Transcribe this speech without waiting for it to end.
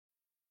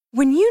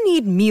When you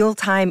need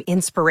mealtime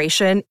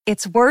inspiration,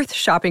 it's worth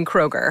shopping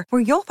Kroger,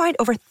 where you'll find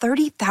over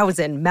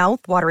 30,000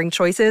 mouth-watering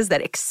choices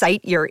that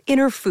excite your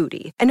inner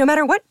foodie. And no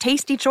matter what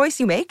tasty choice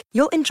you make,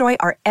 you'll enjoy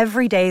our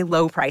everyday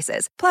low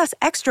prices, plus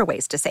extra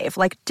ways to save,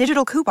 like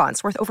digital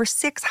coupons worth over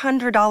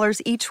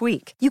 $600 each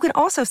week. You can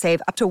also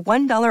save up to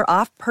 $1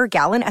 off per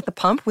gallon at the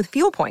pump with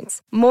fuel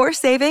points. More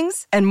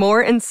savings and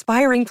more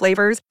inspiring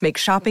flavors make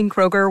shopping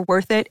Kroger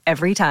worth it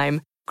every time.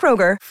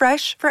 Kroger,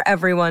 fresh for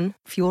everyone.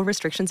 Fuel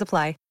restrictions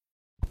apply.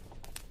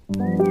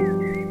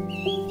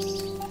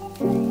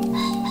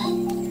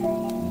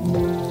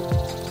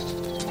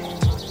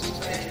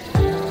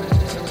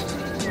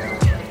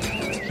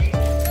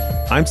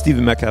 I'm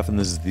Stephen Metcalf, and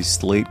this is the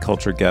Slate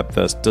Culture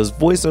Gabfest. Does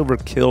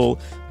voiceover kill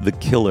the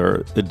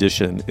killer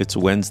edition? It's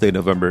Wednesday,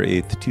 November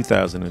 8th,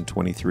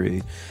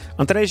 2023.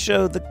 On today's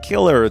show, The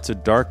Killer. It's a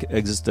dark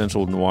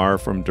existential noir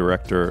from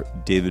director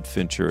David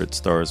Fincher. It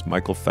stars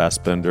Michael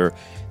Fassbender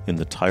in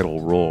the title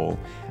role.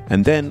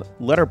 And then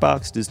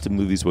Letterboxd is to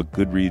movies what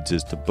Goodreads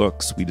is to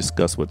books. We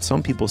discuss what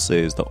some people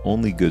say is the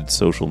only good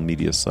social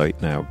media site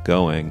now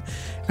going.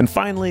 And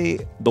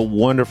finally, the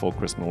wonderful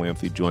Chris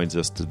Molanphy joins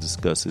us to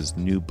discuss his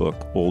new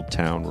book, Old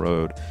Town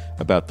Road,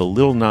 about the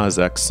Lil Nas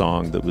X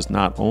song that was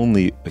not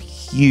only a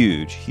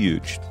huge,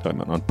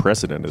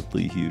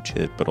 unprecedentedly huge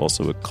hit, but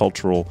also a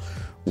cultural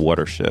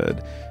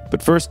watershed.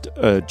 But first,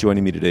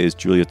 joining me today is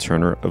Julia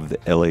Turner of the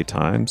LA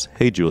Times.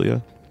 Hey,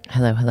 Julia.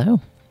 Hello,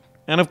 hello.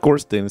 And of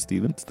course, Dana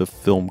Stevens, the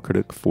film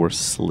critic for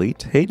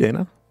Slate. Hey,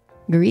 Dana.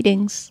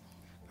 Greetings.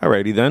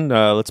 Alrighty then,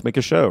 let's make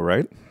a show,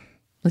 right?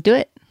 Let's do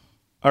it.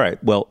 All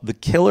right. Well, The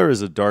Killer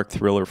is a dark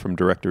thriller from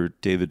director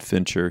David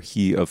Fincher,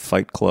 he of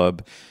Fight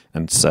Club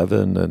and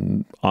Seven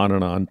and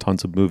on,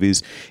 tons of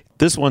movies.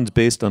 This one's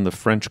based on the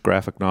French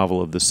graphic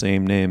novel of the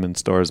same name and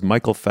stars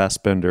Michael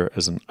Fassbender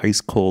as an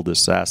ice-cold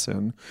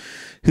assassin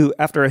who,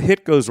 after a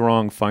hit goes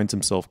wrong, finds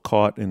himself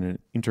caught in an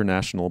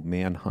international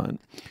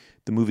manhunt.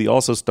 The movie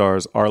also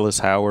stars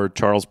Arliss Howard,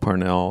 Charles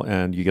Parnell,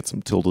 and you get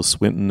some Tilda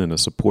Swinton in a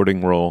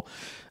supporting role.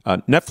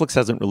 Netflix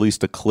hasn't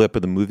released a clip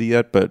of the movie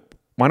yet, but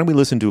why don't we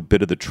listen to a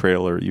bit of the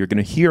trailer? You're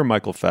going to hear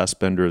Michael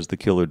Fassbender as the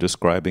killer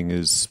describing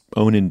his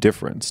own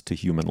indifference to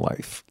human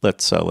life.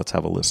 Let's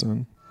have a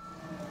listen.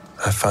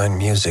 I find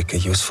music a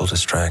useful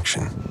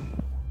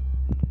distraction.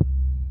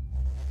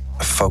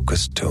 A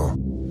focus tool.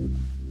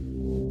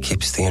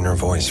 Keeps the inner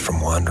voice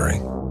from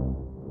wandering.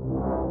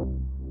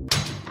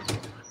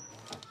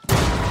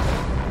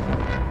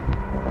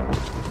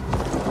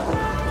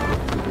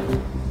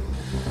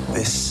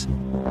 This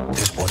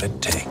is what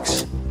it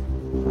takes.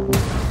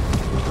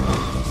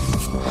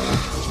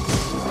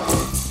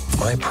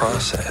 My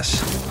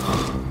process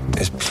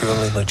is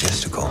purely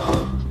logistical.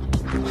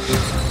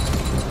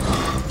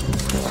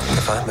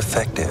 If I'm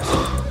effective,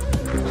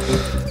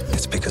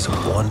 it's because of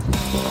one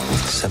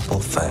simple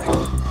fact.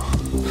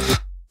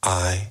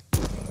 I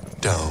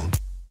don't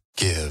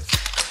give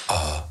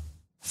a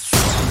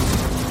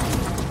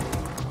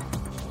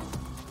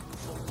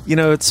You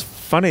know, it's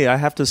funny. I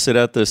have to sit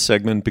out this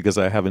segment because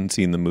I haven't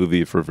seen the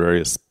movie for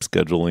various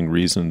scheduling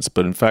reasons.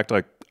 But in fact,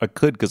 I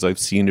could because I've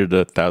seen it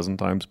 1,000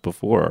 times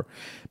before.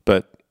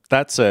 But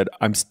that said,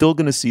 I'm still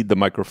going to cede the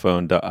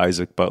microphone to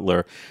Isaac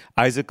Butler.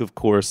 Isaac, of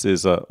course,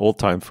 is an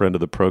old-time friend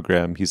of the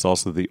program. He's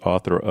also the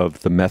author of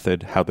The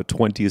Method, How the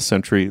 20th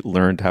Century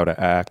Learned How to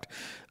Act,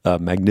 a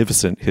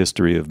magnificent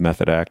history of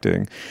method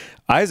acting.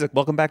 Isaac,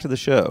 welcome back to the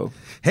show.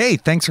 Hey,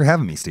 thanks for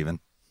having me, Stephen.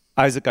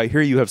 Isaac, I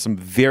hear you have some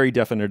very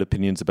definite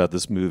opinions about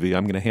this movie.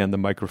 I'm going to hand the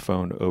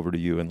microphone over to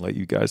you and let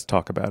you guys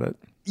talk about it.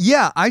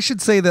 Yeah, I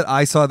should say that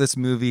I saw this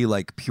movie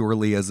like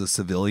purely as a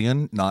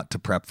civilian, not to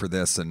prep for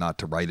this and not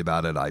to write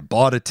about it. I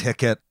bought a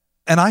ticket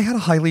and I had a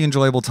highly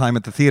enjoyable time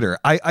at the theater.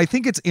 I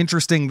think it's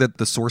interesting that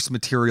the source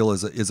material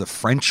is a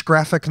French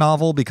graphic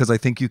novel because I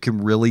think you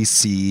can really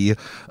see,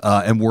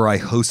 and were I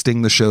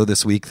hosting the show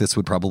this week, this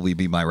would probably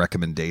be my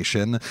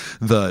recommendation,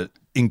 the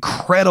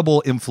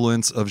incredible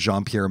influence of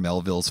Jean-Pierre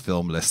Melville's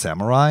film Le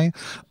Samurai,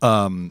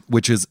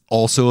 which is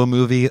also a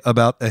movie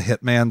about a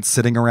hitman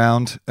sitting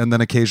around and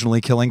then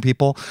occasionally killing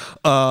people.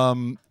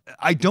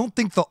 I don't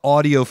think the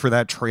audio for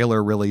that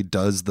trailer really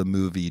does the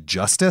movie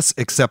justice,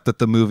 except that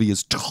the movie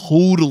is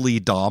totally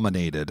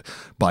dominated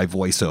by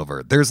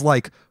voiceover. There's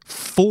like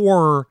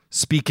 4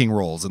 speaking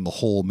roles in the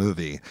whole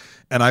movie.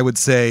 And I would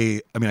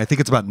say, I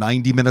think it's about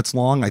 90 minutes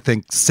long. I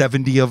think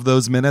 70 of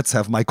those minutes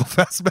have Michael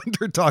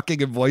Fassbender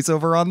talking in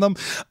voiceover on them.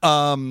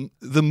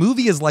 The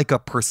movie is like a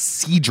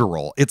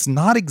procedural. It's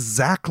not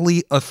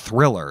exactly a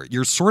thriller.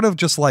 You're sort of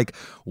just like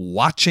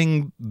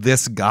watching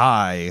this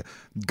guy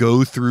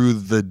go through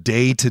the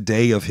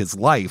day-to-day of his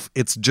life.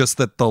 It's just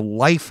that the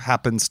life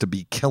happens to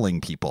be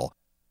killing people,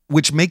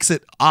 which makes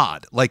it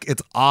odd. Like,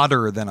 it's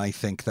odder than I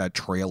think that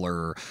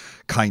trailer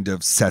kind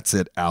of sets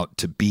it out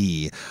to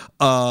be.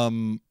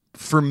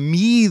 for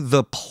me,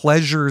 the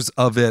pleasures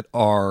of it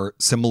are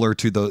similar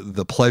to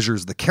the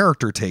pleasures the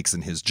character takes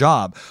in his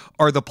job,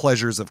 are the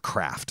pleasures of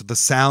craft. The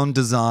sound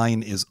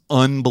design is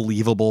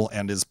unbelievable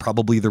and is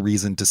probably the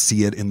reason to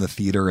see it in the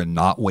theater and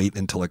not wait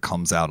until it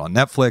comes out on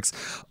Netflix.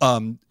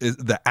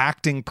 The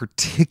acting,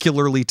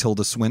 particularly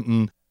Tilda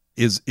Swinton,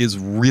 is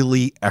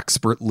really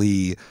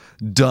expertly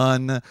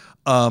done.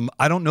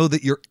 I don't know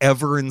that you're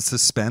ever in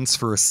suspense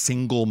for a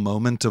single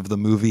moment of the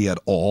movie at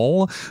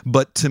all,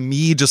 but to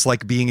me, just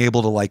like being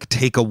able to like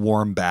take a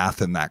warm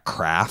bath in that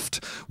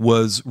craft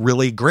was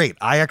really great.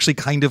 I actually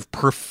kind of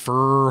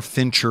prefer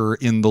Fincher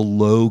in the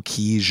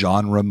low-key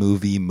genre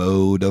movie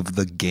mode of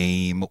The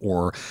Game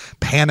or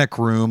Panic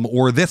Room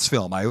or this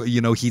film.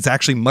 He's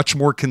actually much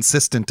more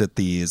consistent at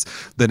these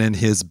than in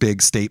his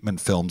big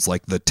statement films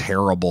like the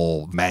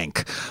terrible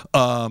Mank.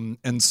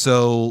 And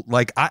so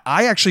like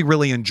I actually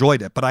really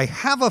enjoyed it, but I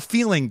have a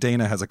feeling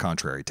Dana has a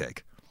contrary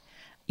take.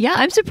 Yeah,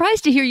 I'm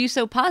surprised to hear you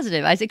so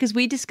positive, Isaac, because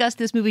we discussed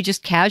this movie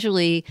just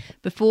casually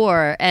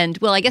before. And,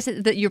 well, I guess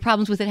your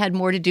problems with it had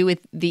more to do with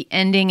the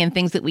ending and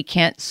things that we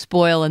can't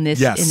spoil in this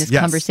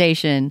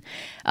conversation.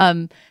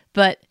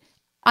 But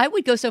I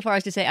would go so far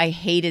as to say I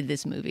hated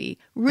this movie,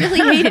 really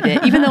hated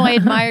it, even though I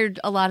admired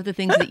a lot of the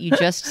things that you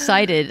just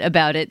cited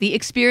about it. The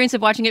experience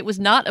of watching it was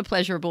not a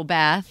pleasurable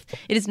bath.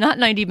 It is not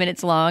 90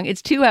 minutes long.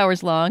 It's 2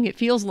 hours long. It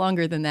feels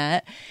longer than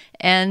that.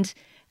 And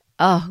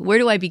where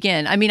do I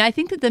begin? I mean, I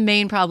think that the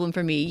main problem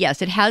for me,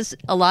 yes, it has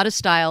a lot of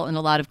style and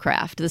a lot of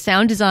craft. The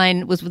sound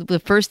design was the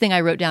first thing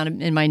I wrote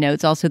down in my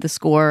notes. Also, the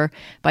score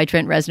by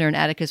Trent Reznor and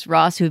Atticus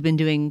Ross, who've been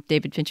doing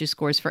David Fincher's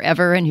scores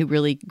forever and who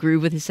really grew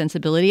with his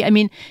sensibility. I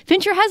mean,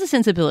 Fincher has a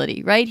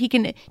sensibility, right? He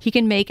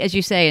can make, as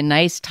you say, a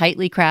nice,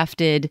 tightly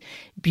crafted,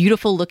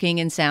 beautiful looking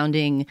and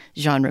sounding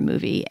genre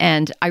movie.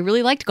 And I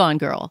really liked Gone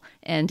Girl.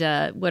 And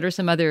what are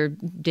some other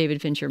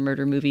David Fincher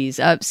murder movies?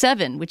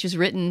 Seven, which is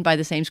written by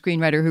the same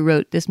screenwriter who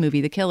wrote this movie,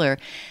 The Killer.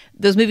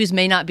 Those movies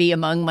may not be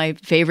among my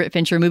favorite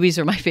Fincher movies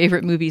or my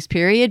favorite movies,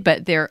 period,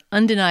 but they're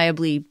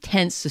undeniably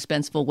tense,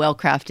 suspenseful,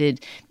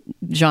 well-crafted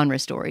genre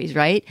stories,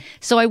 right?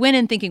 So I went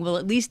in thinking, well,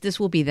 at least this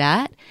will be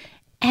that.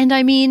 And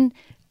I mean,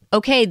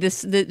 okay,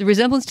 the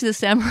resemblance to The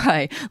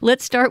Samurai.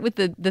 Let's start with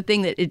the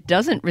thing that it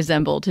doesn't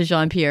resemble to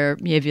Jean-Pierre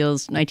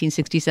Méville's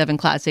 1967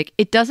 classic.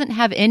 It doesn't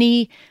have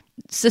any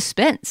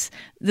suspense.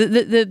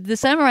 The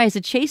Samurai is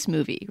a chase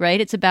movie, right?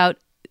 It's about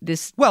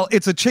this. Well,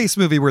 it's a chase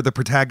movie where the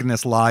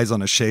protagonist lies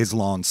on a chaise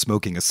lounge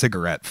smoking a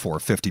cigarette for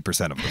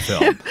 50% of the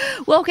film.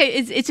 Well, okay,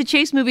 it's a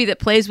chase movie that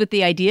plays with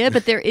the idea,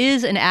 but there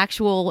is an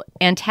actual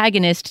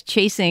antagonist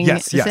chasing the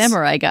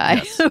samurai guy.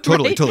 Yes,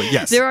 totally, right? totally,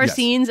 yes. There are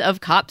scenes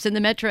of cops in the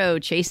metro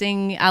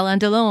chasing Alain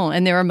Delon,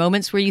 and there are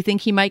moments where you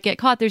think he might get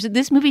caught.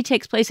 This movie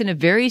takes place in a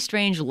very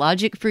strange,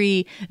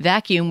 logic-free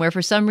vacuum where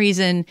for some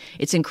reason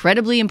it's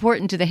incredibly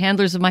important to the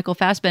handlers of Michael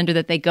Fassbender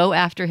that they go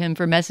after him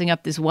for messing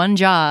up this one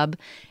job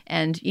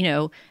and,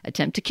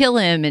 attempt to kill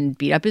him and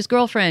beat up his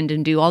girlfriend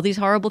and do all these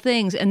horrible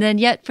things. And then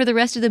yet for the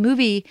rest of the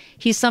movie,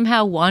 he's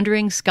somehow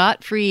wandering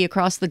scot-free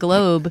across the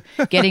globe,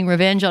 getting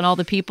revenge on all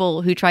the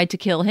people who tried to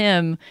kill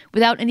him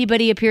without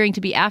anybody appearing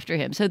to be after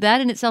him. So that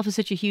in itself is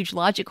such a huge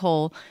logic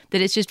hole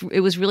that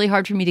it was really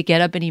hard for me to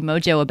get up any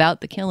mojo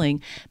about the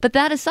killing. But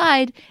that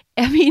aside,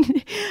 I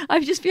mean,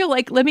 I just feel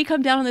like, let me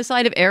come down on the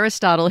side of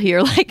Aristotle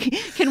here. Like,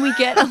 can we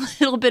get a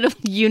little bit of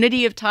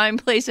unity of time,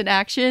 place, and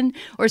action,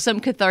 or some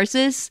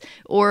catharsis,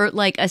 or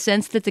like a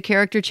sense that the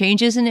character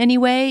changes in any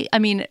way? I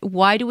mean,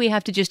 why do we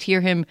have to just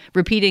hear him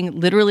repeating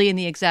literally in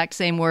the exact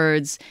same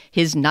words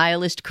his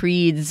nihilist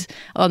creeds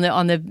on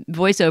the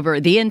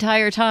voiceover the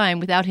entire time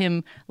without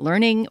him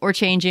learning or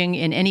changing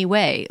in any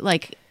way?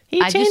 Like, he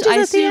changes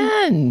at the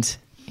end.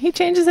 He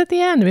changes at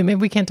the end. I mean,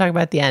 maybe we can't talk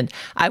about the end.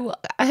 I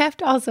have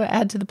to also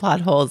add to the plot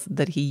holes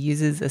that he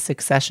uses a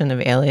succession of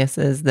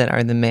aliases that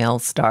are the male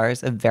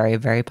stars of very,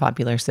 very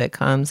popular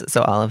sitcoms.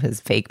 So all of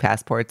his fake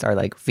passports are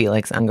like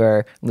Felix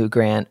Unger, Lou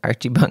Grant,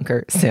 Archie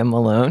Bunker, Sam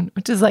Malone,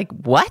 which is like,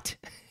 what?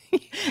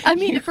 I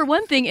mean, for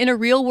one thing, in a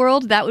real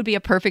world, that would be a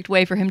perfect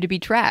way for him to be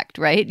tracked,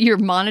 right? You're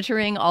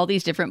monitoring all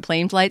these different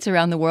plane flights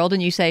around the world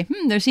and you say,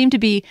 there seem to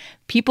be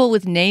people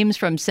with names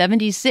from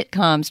 70s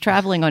sitcoms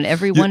traveling on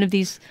every one of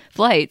these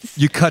flights.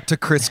 You cut to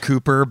Chris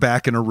Cooper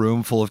back in a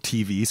room full of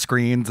TV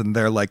screens and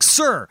they're like,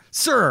 Sir,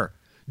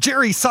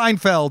 Jerry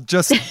Seinfeld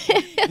just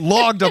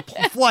logged a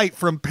flight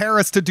from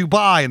Paris to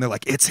Dubai. And they're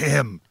like, it's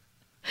him.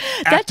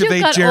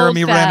 Activate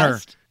Jeremy Renner.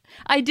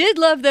 I did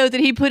love, though, that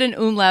he put an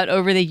umlaut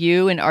over the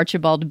U in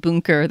Archibald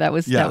Bunker. That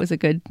was a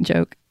good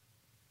joke.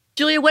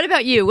 Julia, what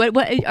about you?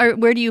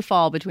 Where do you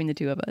fall between the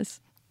two of us?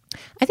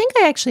 I think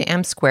I actually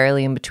am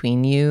squarely in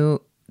between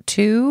you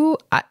two.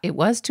 It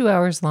was 2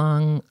 hours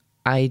long.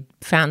 I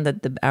found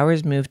that the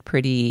hours moved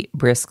pretty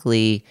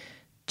briskly,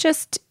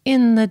 just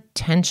in the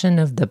tension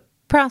of the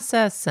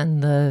process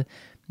and the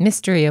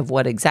mystery of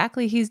what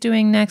exactly he's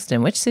doing next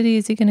and which city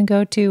is he going to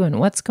go to and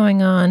what's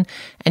going on.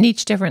 And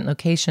each different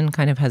location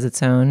kind of has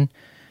its own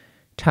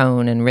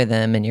tone and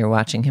rhythm, and you're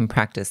watching him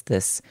practice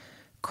this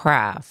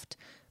craft.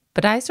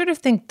 But I sort of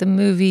think the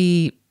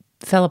movie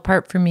fell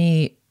apart for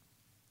me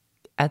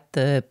at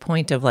the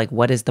point of like,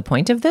 what is the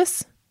point of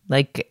this?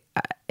 Like,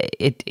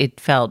 it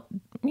felt,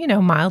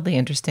 mildly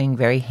interesting,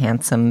 very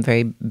handsome,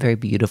 very, very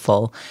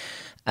beautiful.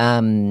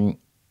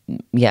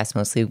 Yes,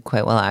 mostly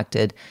quite well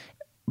acted.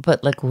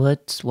 But like,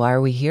 why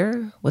are we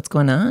here? What's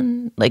going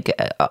on? Like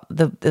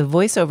the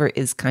voiceover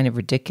is kind of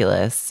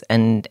ridiculous.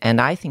 And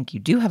I think you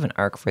do have an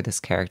arc for this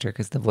character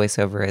because the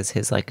voiceover is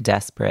his like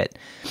desperate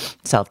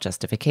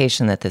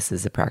self-justification that this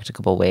is a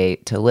practicable way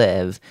to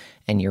live.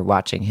 And you're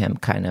watching him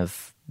kind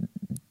of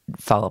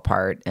fall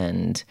apart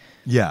and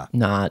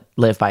not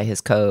live by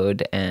his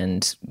code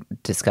and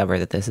discover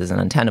that this is an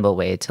untenable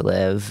way to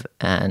live.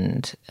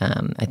 And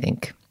I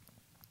think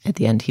at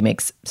the end, he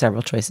makes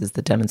several choices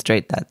that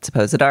demonstrate that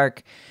supposed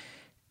arc.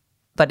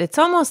 But it's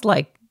almost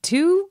like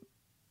too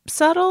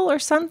subtle or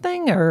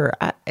something.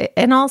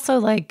 And also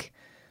like,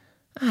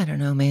 I don't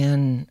know,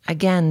 man.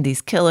 Again, these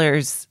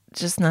killers,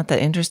 just not that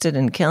interested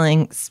in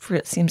killing.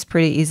 It seems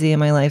pretty easy in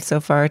my life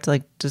so far to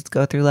like just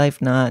go through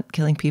life not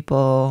killing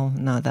people,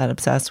 not that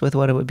obsessed with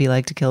what it would be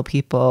like to kill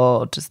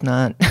people, just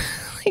not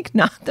like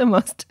not the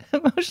most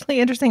emotionally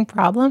interesting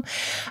problem.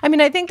 I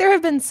mean, I think there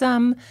have been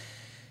some...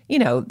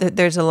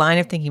 there's a line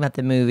of thinking about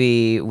the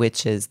movie,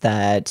 which is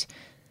that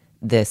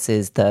this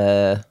is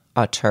the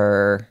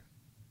auteur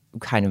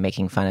kind of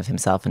making fun of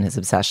himself and his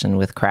obsession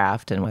with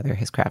craft and whether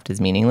his craft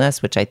is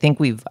meaningless, which I think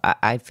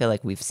I feel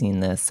like we've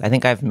seen this. I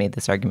think I've made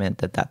this argument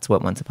that that's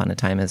what Once Upon a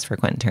Time is for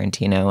Quentin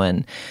Tarantino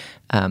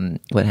and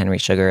what Henry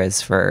Sugar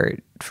is for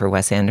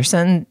Wes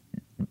Anderson.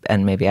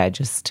 And maybe I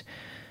just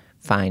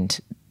find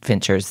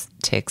Fincher's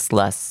takes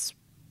less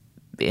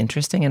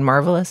interesting and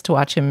marvelous to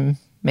watch him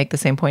make the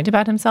same point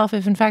about himself,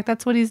 if in fact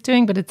that's what he's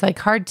doing. But it's like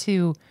hard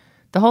to,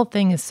 the whole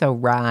thing is so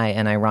wry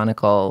and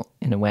ironical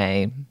in a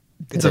way.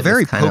 It's a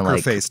very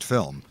poker-faced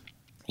film.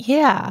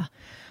 Yeah.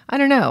 I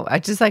don't know. I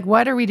just like,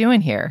 what are we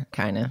doing here?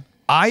 Kind of.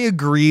 I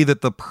agree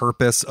that the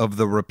purpose of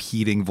the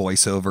repeating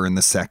voiceover in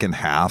the second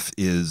half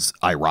is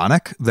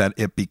ironic, that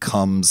it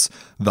becomes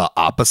the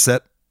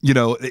opposite.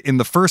 In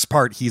the first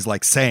part, he's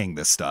like saying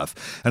this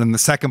stuff. And in the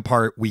second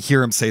part, we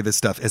hear him say this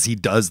stuff as he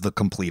does the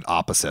complete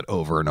opposite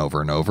over and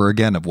over and over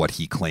again of what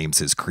he claims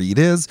his creed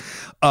is.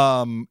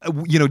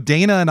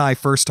 Dana and I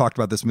first talked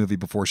about this movie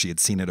before she had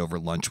seen it over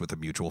lunch with a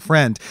mutual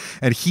friend.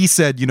 And he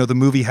said, the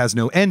movie has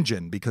no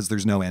engine because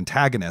there's no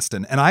antagonist.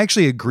 And I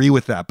actually agree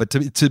with that. But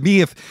to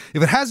me, if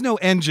it has no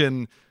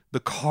engine,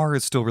 the car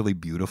is still really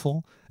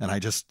beautiful. And I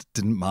just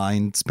didn't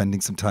mind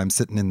spending some time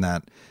sitting in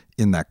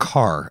that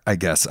car, I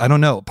guess. I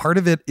don't know. Part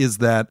of it is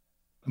that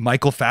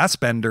Michael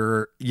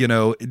Fassbender,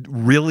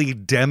 really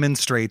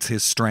demonstrates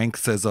his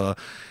strengths as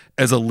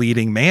a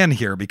leading man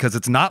here, because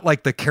it's not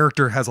like the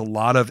character has a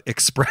lot of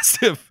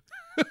expressive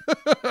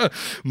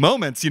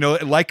moments,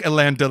 like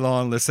Alain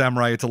Delon, Le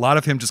Samurai. It's a lot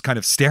of him just kind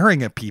of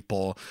staring at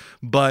people,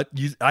 but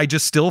I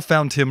just still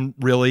found him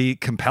really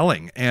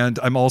compelling. And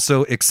I'm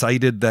also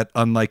excited that,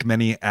 unlike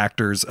many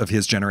actors of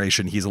his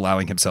generation, he's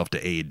allowing himself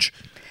to age.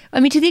 I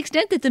mean, to the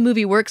extent that the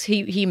movie works,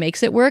 he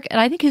makes it work. And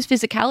I think his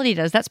physicality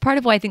does. That's part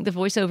of why I think the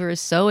voiceover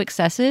is so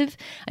excessive.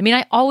 I mean,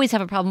 I always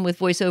have a problem with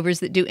voiceovers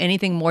that do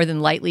anything more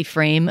than lightly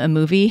frame a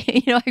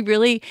movie.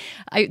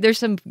 There's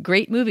some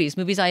great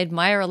movies I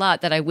admire a lot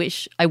that I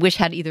wish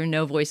had either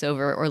no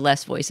voiceover or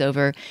less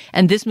voiceover.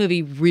 And this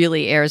movie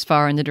really errs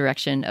far in the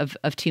direction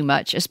of too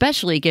much,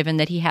 especially given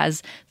that he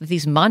has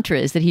these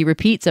mantras that he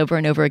repeats over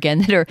and over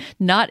again that are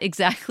not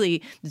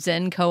exactly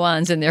Zen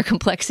koans in their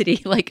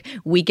complexity. Like,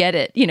 we get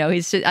it.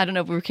 He's just, I don't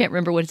know, we can't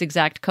remember what his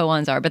exact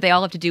koans are, but they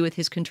all have to do with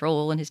his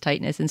control and his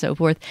tightness and so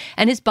forth.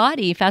 And his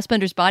body,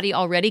 Fassbender's body,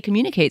 already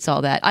communicates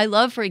all that. I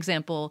love, for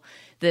example,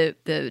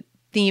 the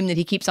theme that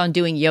he keeps on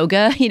doing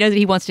yoga, that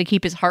he wants to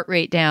keep his heart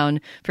rate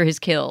down for his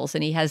kills.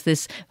 And he has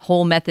this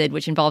whole method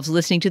which involves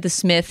listening to the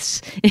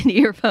Smiths in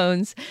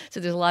earphones.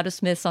 So there's a lot of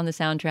Smiths on the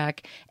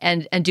soundtrack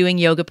and doing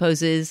yoga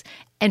poses.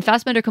 And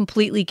Fassbender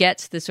completely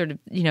gets this sort of,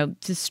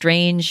 this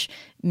strange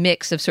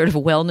mix of sort of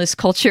wellness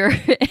culture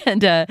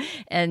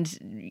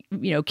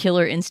and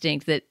killer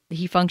instinct that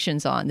he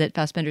functions on, that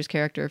Fassbender's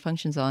character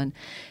functions on.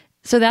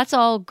 So that's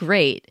all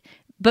great.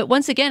 But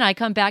once again, I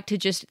come back to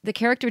just the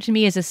character to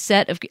me is a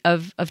set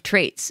of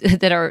traits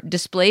that are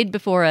displayed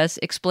before us,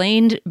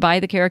 explained by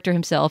the character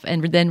himself,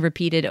 and then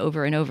repeated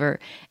over and over.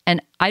 And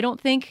I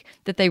don't think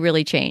that they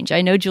really change.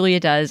 I know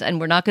Julia does, and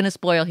we're not going to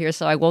spoil here,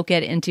 so I won't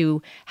get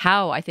into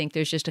how I think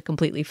there's just a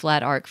completely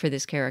flat arc for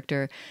this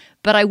character.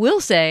 But I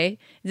will say,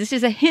 this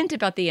is a hint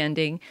about the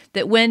ending,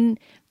 that when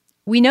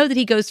we know that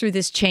he goes through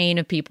this chain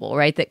of people,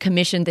 right, that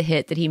commissioned the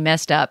hit that he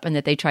messed up and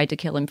that they tried to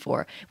kill him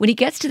for. When he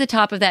gets to the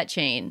top of that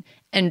chain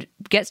and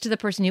gets to the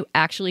person who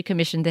actually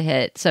commissioned the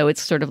hit, so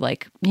it's sort of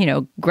like,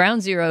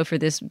 ground zero for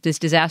this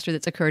disaster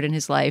that's occurred in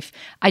his life,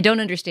 I don't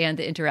understand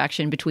the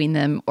interaction between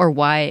them or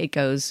why it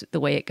goes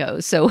the way it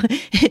goes. So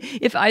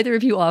if either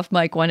of you off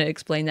mic want to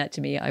explain that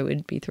to me, I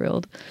would be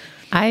thrilled.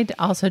 I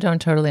also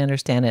don't totally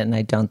understand it, and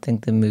I don't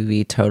think the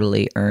movie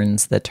totally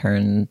earns the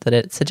turn that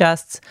it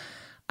suggests.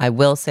 I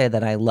will say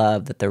that I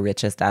love that the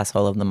richest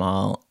asshole of them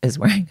all is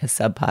wearing a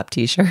Sub Pop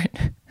t-shirt.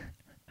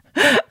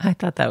 I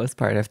thought that was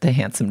part of the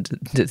handsome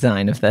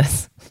design of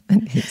this.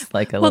 He's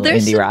like a little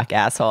indie rock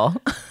asshole.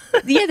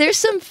 Yeah, there's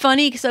some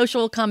funny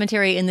social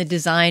commentary in the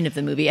design of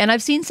the movie. And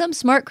I've seen some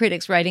smart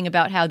critics writing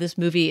about how this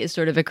movie is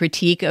sort of a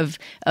critique of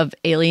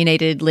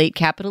alienated late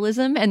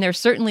capitalism. And there's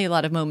certainly a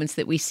lot of moments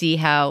that we see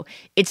how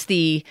it's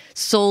the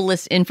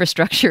soulless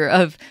infrastructure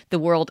of the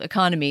world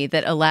economy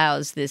that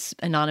allows this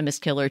anonymous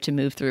killer to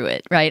move through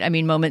it, right? I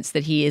mean, moments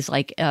that he is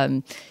like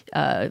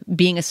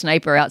being a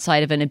sniper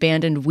outside of an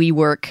abandoned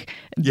WeWork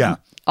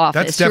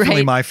office. That's definitely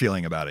right? my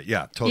feeling about it.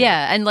 Yeah, totally.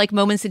 Yeah, and like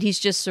moments that he's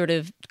just sort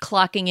of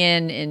clocking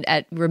in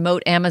at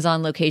remote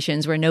Amazon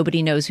locations where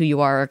nobody knows who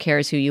you are or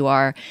cares who you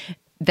are.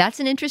 That's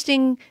an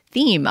interesting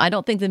theme. I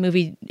don't think the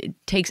movie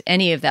takes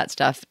any of that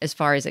stuff as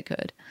far as it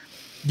could.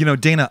 You know,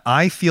 Dana,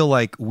 I feel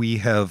like we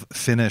have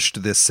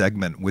finished this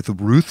segment with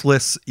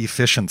ruthless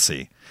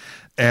efficiency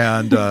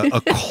and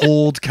a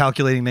cold,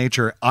 calculating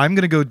nature. I'm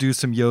going to go do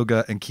some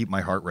yoga and keep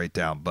my heart rate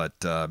down. But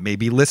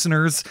maybe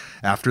listeners,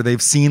 after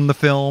they've seen the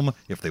film,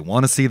 if they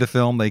want to see the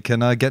film, they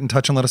can get in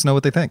touch and let us know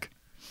what they think.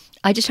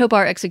 I just hope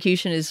our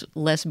execution is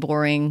less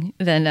boring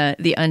than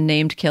the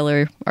unnamed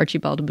killer,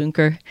 Archibald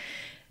Bunker.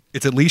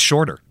 It's at least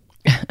shorter.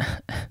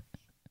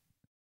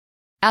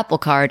 Apple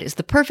Card is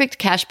the perfect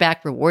cashback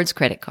rewards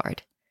credit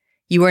card.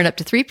 You earn up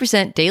to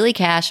 3% daily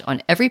cash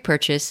on every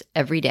purchase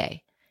every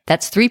day.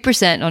 That's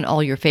 3% on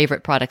all your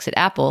favorite products at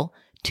Apple,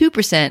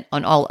 2%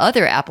 on all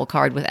other Apple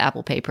Card with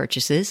Apple Pay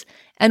purchases,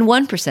 and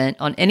 1%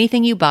 on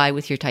anything you buy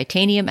with your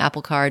titanium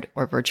Apple Card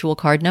or virtual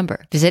card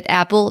number. Visit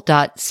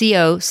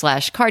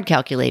apple.co/card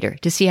calculator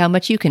to see how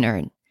much you can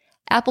earn.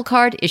 Apple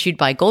Card issued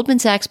by Goldman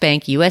Sachs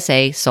Bank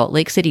USA, Salt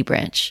Lake City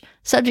branch.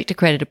 Subject to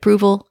credit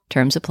approval.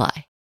 Terms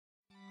apply.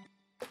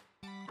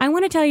 I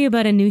want to tell you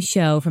about a new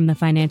show from the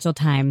Financial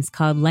Times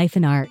called Life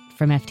and Art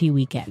from FT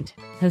Weekend,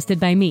 hosted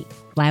by me,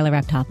 Lila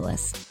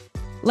Raptopoulos.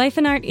 Life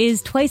and Art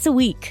is twice a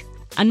week.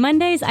 On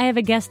Mondays, I have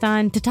a guest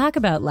on to talk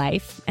about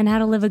life and how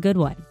to live a good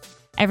one.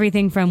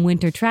 Everything from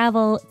winter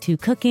travel to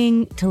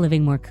cooking to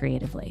living more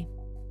creatively.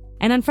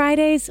 And on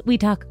Fridays, we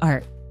talk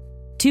art.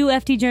 Two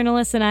FT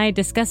journalists and I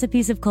discuss a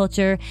piece of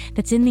culture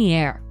that's in the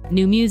air,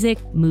 new music,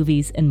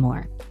 movies, and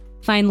more.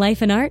 Find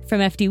Life and Art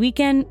from FT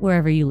Weekend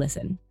wherever you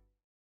listen.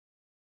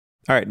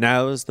 All right,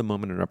 now is the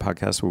moment in our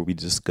podcast where we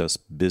discuss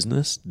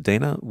business.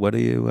 Dana, what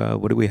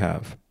do we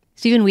have?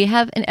 Stephen, we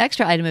have an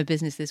extra item of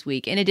business this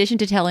week. In addition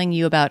to telling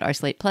you about our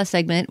Slate Plus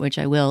segment, which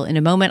I will in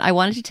a moment, I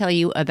wanted to tell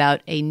you about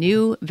a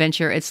new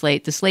venture at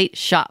Slate, the Slate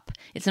Shop.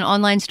 It's an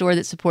online store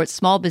that supports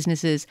small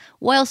businesses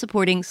while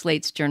supporting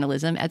Slate's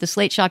journalism. At the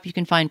Slate Shop, you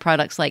can find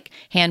products like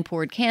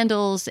hand-poured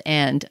candles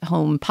and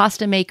home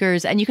pasta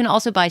makers, and you can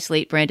also buy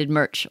Slate-branded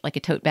merch, like a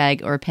tote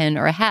bag or a pen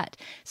or a hat.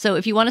 So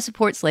if you want to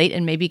support Slate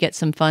and maybe get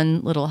some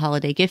fun little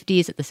holiday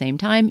gifties at the same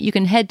time, you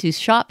can head to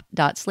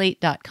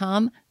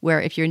shop.slate.com, where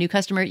if you're a new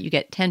customer, you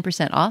get 10%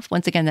 off.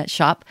 Once again, that's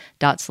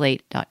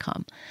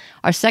shop.slate.com.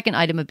 Our second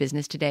item of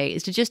business today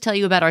is to just tell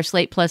you about our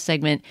Slate Plus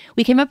segment.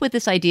 We came up with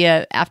this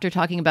idea after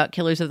talking about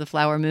Killers of the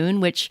Flower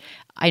Moon, which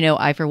I know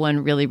I, for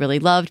one, really, really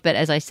loved. But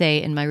as I say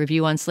in my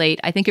review on Slate,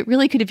 I think it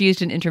really could have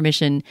used an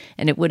intermission,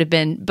 and it would have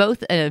been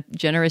both a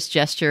generous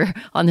gesture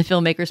on the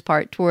filmmaker's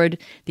part toward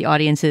the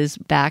audience's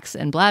backs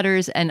and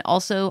bladders, and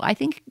also, I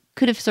think,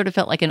 could have sort of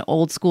felt like an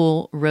old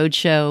school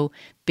roadshow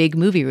big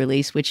movie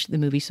release, which the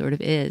movie sort of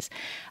is.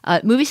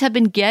 Movies have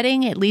been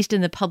getting, at least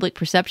in the public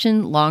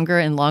perception, longer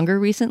and longer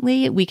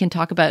recently. We can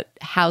talk about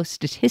how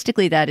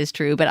statistically that is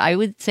true, but I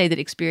would say that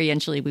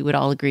experientially we would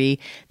all agree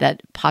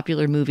that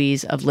popular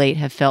movies of late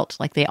have felt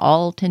like they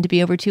all tend to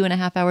be over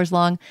 2.5 hours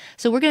long.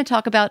 So we're going to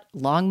talk about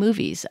long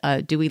movies.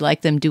 Do we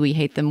like them? Do we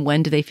hate them?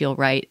 When do they feel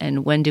right?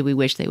 And when do we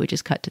wish they would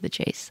just cut to the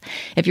chase?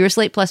 If you're a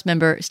Slate Plus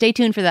member, stay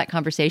tuned for that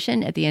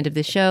conversation at the end of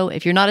this show.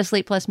 If you're not a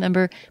Slate Plus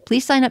member,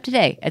 please sign up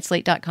today at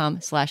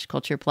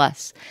slate.com/culture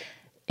plus.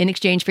 In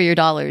exchange for your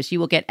dollars, you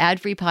will get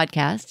ad-free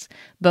podcasts,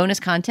 bonus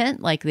content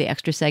like the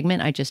extra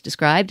segment I just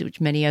described, which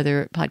many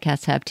other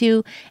podcasts have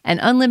too, and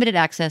unlimited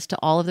access to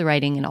all of the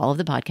writing and all of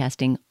the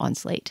podcasting on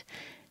Slate.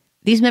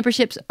 These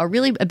memberships are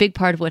really a big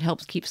part of what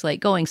helps keep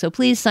Slate going, so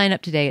please sign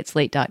up today at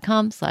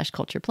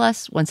slate.com/culture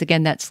plus. Once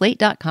again, that's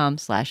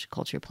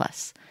slate.com/culture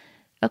plus.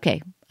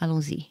 Okay,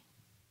 allons-y.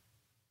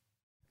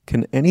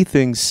 Can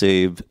anything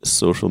save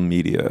social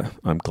media?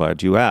 I'm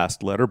glad you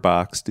asked.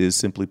 Letterboxd is,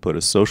 simply put,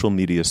 a social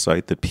media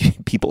site that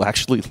people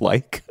actually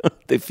like.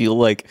 They feel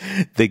like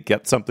they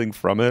get something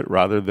from it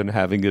rather than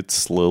having it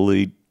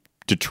slowly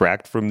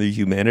detract from the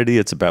humanity.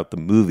 It's about the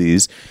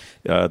movies.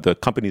 The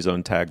company's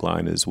own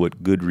tagline is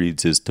what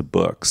Goodreads is to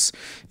books.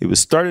 It was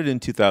started in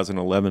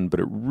 2011, but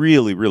it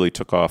really, really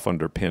took off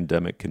under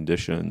pandemic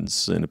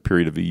conditions. In a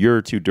period of a year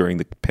or two during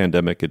the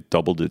pandemic, it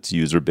doubled its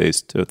user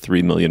base to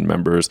 3 million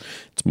members.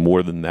 It's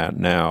more than that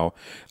now.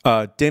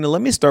 Dana,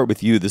 let me start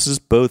with you. This is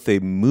both a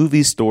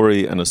movie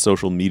story and a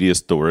social media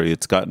story.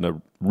 It's gotten a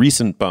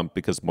recent bump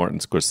because Martin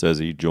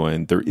Scorsese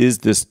joined. There is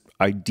this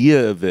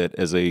idea of it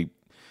as a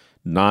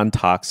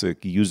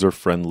non-toxic,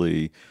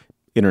 user-friendly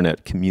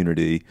internet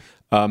community.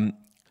 I'm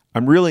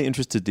really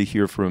interested to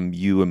hear from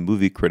you, a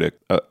movie critic,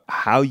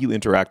 how you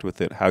interact with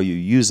it, how you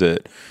use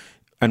it.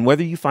 And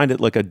whether you find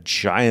it like a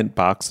giant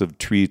box of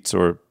treats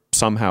or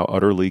somehow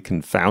utterly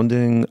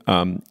confounding,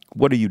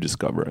 what are you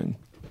discovering?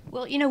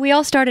 Well, we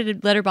all started a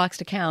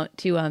Letterboxd account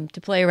to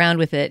play around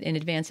with it in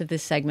advance of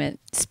this segment.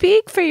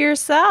 Speak for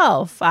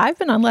yourself. I've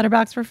been on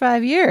Letterboxd for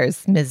 5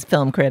 years, Ms.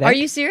 Film Critic. Are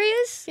you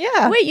serious?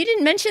 Yeah. Wait, you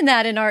didn't mention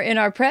that in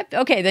our prep?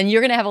 Okay, then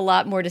you're going to have a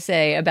lot more to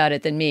say about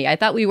it than me. I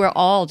thought we were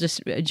all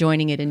just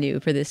joining it anew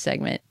for this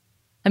segment.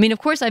 I mean, of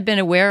course, I've been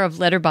aware of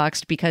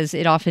Letterboxd because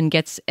it often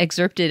gets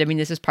excerpted. I mean,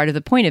 this is part of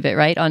the point of it,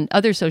 right? On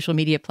other social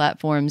media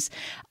platforms.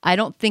 I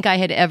don't think I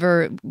had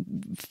ever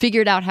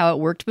figured out how it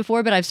worked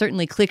before, but I've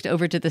certainly clicked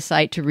over to the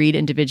site to read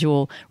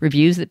individual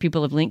reviews that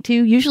people have linked to,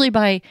 usually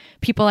by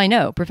people I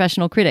know,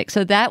 professional critics.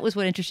 So that was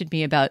what interested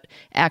me about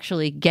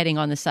actually getting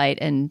on the site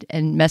and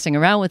messing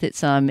around with it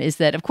some, is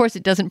that, of course,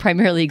 it doesn't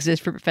primarily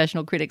exist for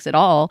professional critics at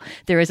all.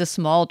 There is a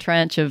small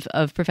tranche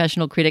of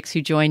professional critics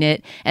who join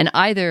it and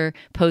either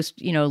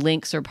post,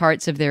 links or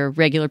parts of their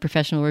regular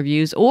professional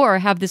reviews, or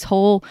have this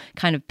whole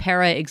kind of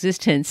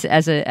para-existence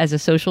as a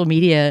social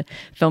media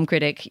film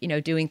critic,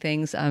 doing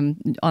things on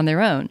their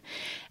own.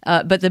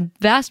 But the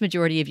vast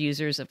majority of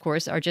users, of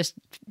course, are just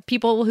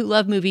people who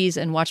love movies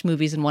and watch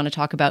movies and want to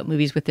talk about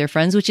movies with their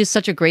friends, which is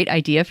such a great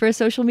idea for a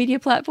social media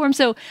platform.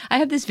 So I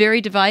have this very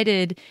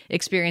divided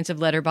experience of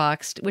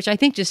Letterboxd, which I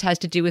think just has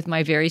to do with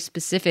my very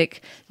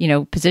specific,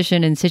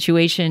 position and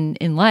situation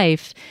in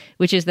life,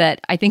 which is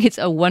that I think it's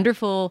a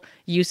wonderful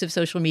use of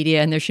social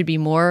media, and there should be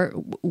more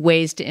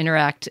ways to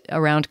interact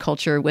around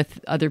culture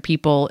with other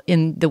people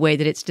in the way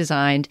that it's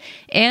designed.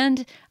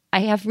 And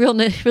I have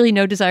really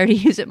no desire to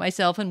use it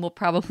myself, and will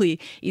probably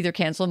either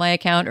cancel my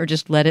account or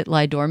just let it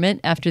lie dormant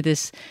after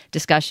this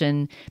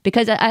discussion.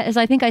 Because as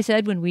I think I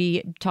said when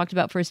we talked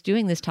about first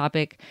doing this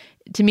topic,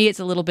 to me, it's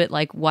a little bit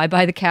like, why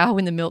buy the cow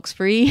when the milk's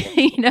free?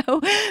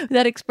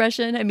 That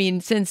expression. I mean,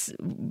 since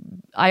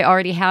I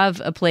already have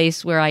a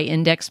place where I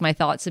index my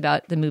thoughts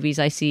about the movies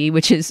I see,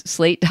 which is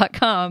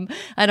slate.com,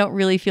 I don't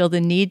really feel the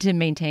need to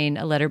maintain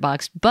a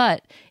Letterboxd.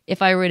 But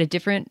if I were at a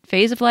different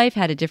phase of life,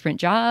 had a different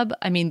job,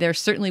 I mean, there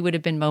certainly would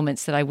have been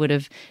moments that I would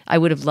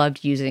have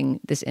loved using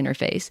this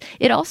interface.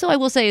 It also, I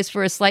will say, is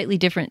for a slightly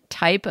different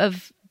type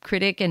of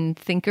critic and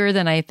thinker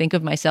than I think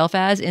of myself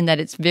as, in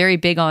that it's very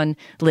big on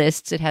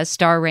lists. It has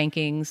star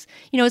rankings.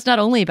 It's not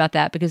only about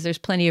that, because there's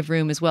plenty of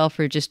room as well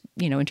for just,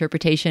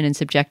 interpretation and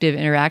subjective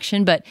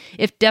interaction, but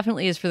it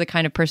definitely is for the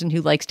kind of person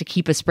who likes to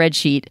keep a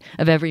spreadsheet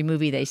of every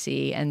movie they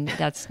see, and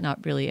that's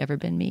not really ever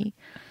been me.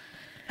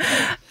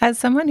 As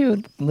someone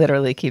who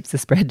literally keeps a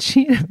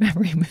spreadsheet of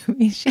every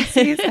movie she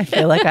sees, I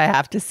feel like I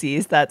have to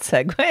seize that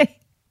segue.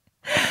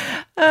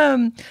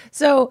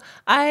 So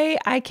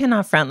I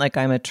cannot front like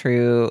I'm a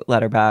true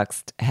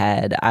Letterboxd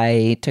head.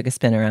 I took a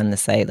spin around the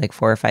site like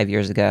 4 or 5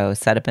 years ago,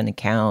 set up an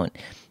account,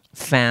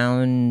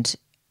 found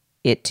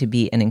it to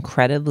be an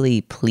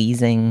incredibly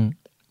pleasing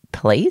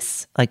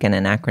place, like an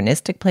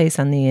anachronistic place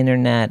on the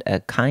internet,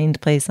 a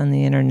kind place on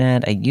the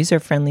internet, a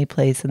user-friendly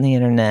place on the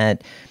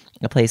internet,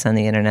 a place on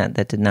the internet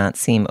that did not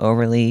seem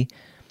overly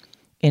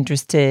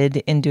interested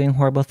in doing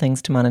horrible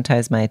things to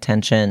monetize my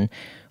attention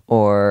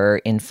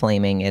or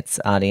inflaming its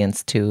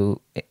audience to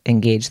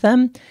engage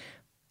them.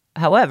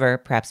 However,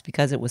 perhaps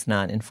because it was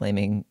not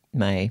inflaming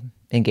my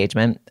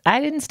engagement,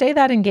 I didn't stay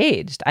that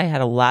engaged. I had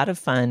a lot of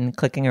fun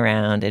clicking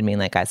around and being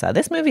like, I saw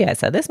this movie, I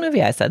saw this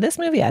movie, I saw this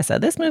movie, I saw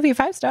this movie,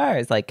 5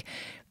 stars. Like,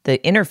 the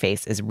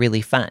interface is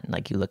really fun.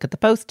 Like, you look at the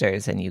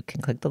posters and you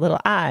can click the little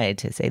eye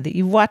to say that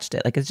you've watched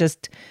it. Like,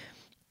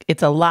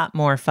 it's a lot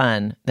more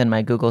fun than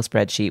my Google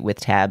spreadsheet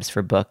with tabs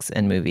for books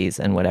and movies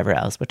and whatever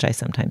else, which I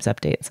sometimes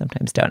update,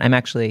 sometimes don't. I'm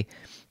actually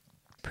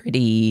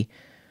pretty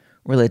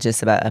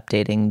religious about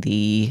updating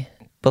the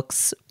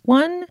books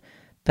one,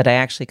 but I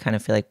actually kind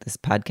of feel like this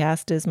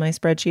podcast is my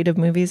spreadsheet of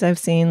movies I've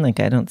seen. Like,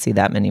 I don't see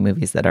that many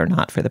movies that are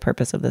not for the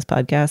purpose of this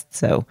podcast.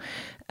 So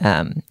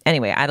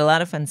anyway, I had a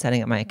lot of fun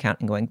setting up my account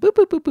and going boop,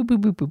 boop, boop, boop,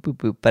 boop, boop, boop, boop,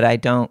 boop. But I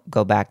don't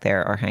go back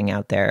there or hang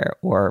out there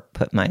or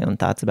put my own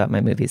thoughts about my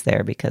movies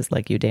there because,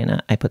 like you,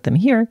 Dana, I put them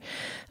here.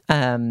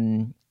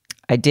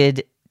 I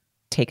did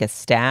take a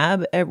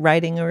stab at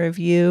writing a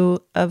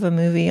review of a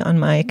movie on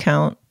my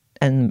account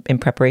and in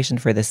preparation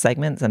for this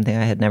segment, something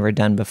I had never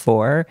done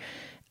before.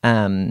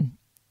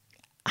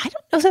 I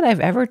don't know that I've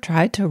ever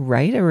tried to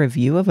write a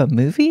review of a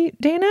movie,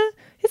 Dana.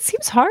 It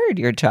seems hard,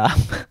 your job.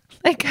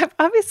 Like, I've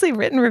obviously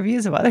written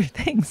reviews of other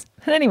things.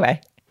 But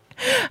anyway,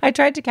 I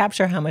tried to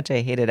capture how much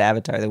I hated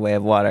Avatar: The Way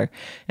of Water,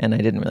 and I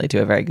didn't really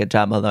do a very good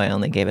job, although I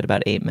only gave it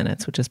about 8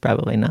 minutes, which is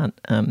probably not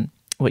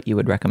what you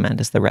would recommend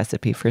as the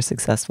recipe for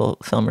successful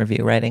film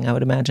review writing, I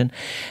would imagine.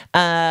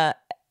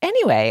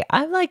 Anyway,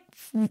 I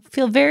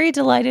feel very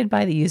delighted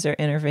by the user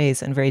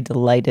interface and very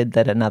delighted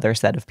that another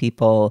set of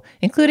people,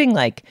 including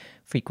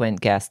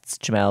frequent guests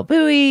Jamel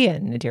Bowie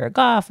and Nadira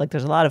Goff,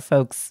 there's a lot of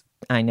folks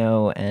I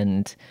know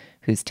and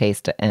whose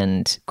taste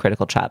and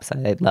critical chops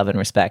I love and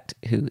respect,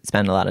 who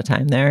spend a lot of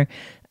time there.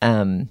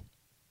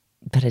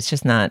 But it's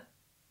just not,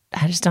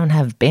 I just don't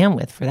have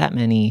bandwidth for that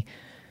many.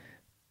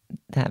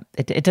 That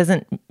it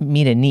doesn't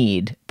meet a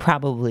need,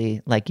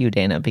 probably like you,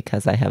 Dana,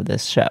 because I have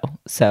this show.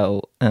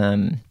 So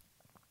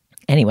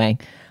Anyway,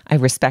 I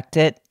respect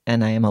it,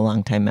 and I am a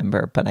longtime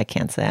member, but I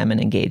can't say I'm an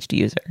engaged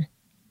user.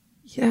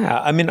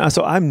 Yeah, I mean,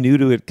 so I'm new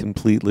to it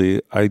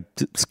completely. I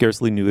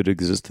scarcely knew it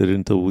existed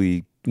until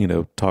we,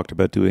 talked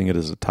about doing it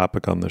as a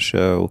topic on the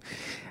show.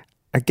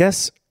 I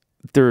guess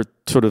there are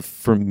sort of,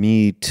 for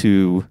me,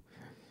 two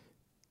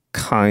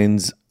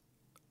kinds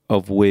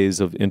of ways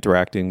of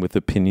interacting with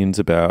opinions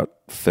about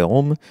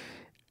film.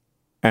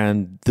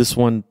 And this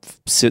one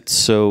sits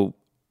so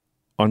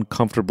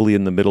uncomfortably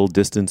in the middle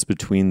distance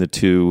between the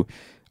two.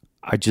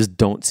 I just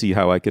don't see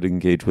how I could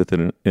engage with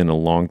it in a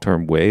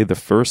long-term way. The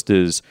first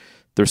is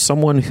there's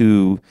someone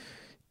whose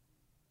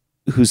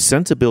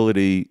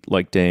sensibility,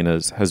 like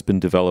Dana's, has been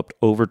developed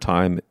over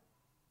time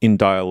in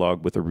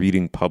dialogue with a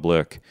reading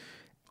public,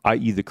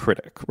 i.e. the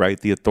critic, right?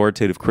 The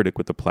authoritative critic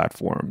with the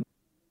platform.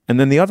 And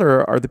then the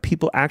other are the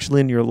people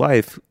actually in your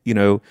life,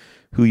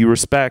 who you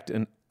respect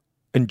and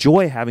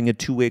enjoy having a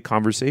two-way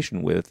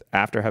conversation with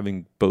after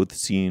having both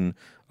seen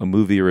a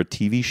movie or a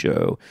TV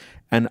show.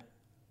 And,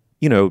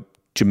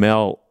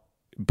 Jamelle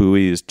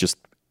Bouie is just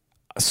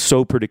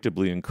so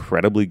predictably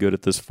incredibly good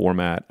at this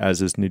format,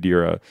 as is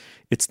Nadira.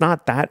 It's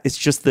not that. It's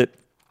just that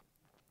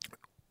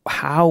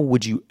how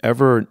would you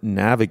ever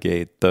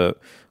navigate the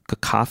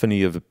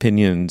cacophony of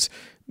opinions,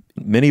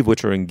 many of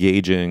which are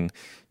engaging,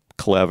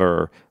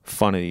 clever,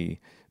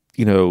 funny,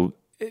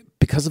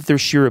 because of their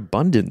sheer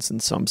abundance in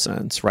some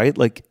sense, right?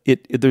 Like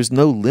there's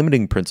no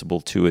limiting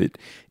principle to it.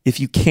 If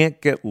you can't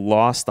get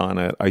lost on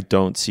it, I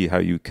don't see how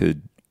you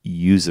could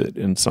use it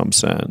in some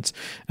sense.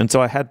 And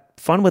so I had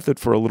fun with it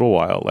for a little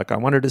while. Like I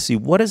wanted to see,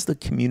 what is the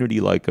community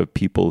like of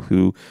people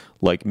who,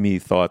 like me,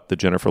 thought the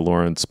Jennifer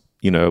Lawrence,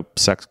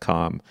 sex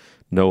comm,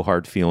 no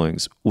hard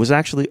feelings was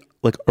actually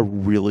like a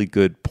really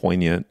good,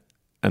 poignant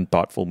and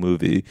thoughtful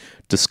movie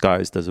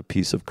disguised as a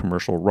piece of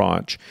commercial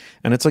raunch.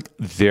 And it's like,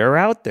 they're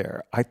out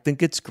there. I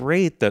think it's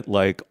great that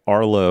like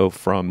Arlo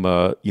from,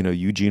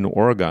 Eugene,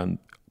 Oregon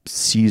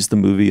sees the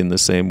movie in the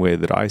same way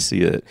that I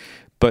see it.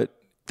 But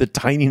the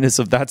tininess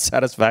of that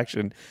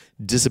satisfaction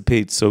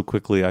dissipates so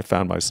quickly, I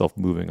found myself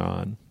moving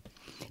on.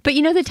 But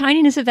the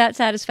tininess of that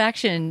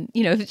satisfaction,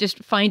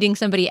 just finding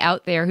somebody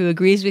out there who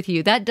agrees with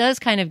you, that does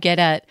kind of get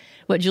at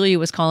what Julia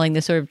was calling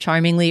the sort of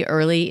charmingly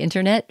early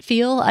internet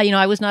feel.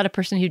 I was not a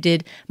person who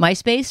did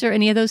MySpace or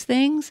any of those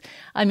things.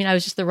 I mean, I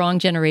was just the wrong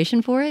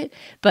generation for it.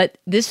 But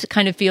this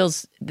kind of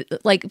feels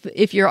like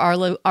if you're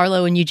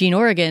Arlo in Eugene,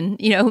 Oregon,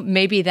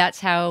 maybe that's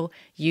how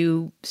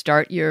you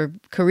start your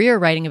career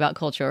writing about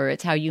culture, or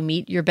it's how you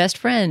meet your best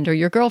friend or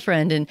your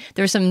girlfriend. And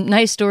there's some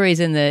nice stories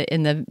in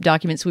the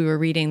documents we were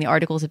reading, the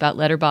articles about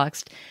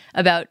Letterboxd,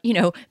 about,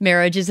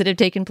 marriages that have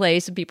taken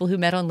place and people who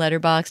met on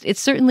Letterboxd.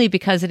 It's certainly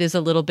because it is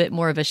a little bit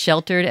more of a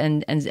sheltered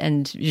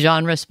and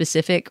genre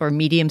specific or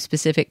medium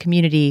specific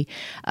community.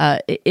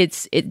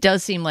 It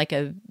does seem like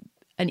an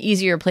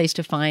easier place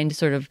to find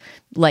sort of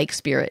like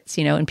spirits,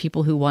 and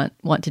people who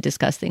want to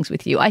discuss things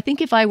with you. I think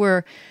if I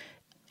were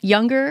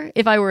younger,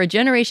 if I were a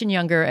generation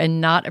younger and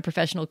not a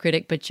professional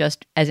critic, but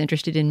just as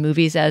interested in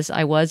movies as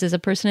I was as a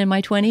person in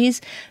my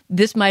 20s,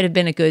 this might have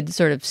been a good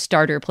sort of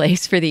starter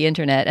place for the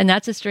internet. And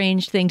that's a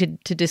strange thing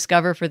to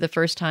discover for the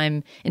first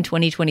time in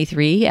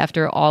 2023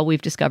 after all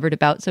we've discovered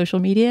about social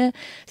media.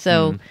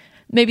 So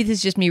maybe this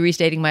is just me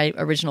restating my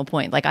original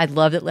point. Like, I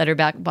love that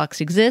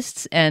Letterboxd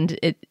exists, and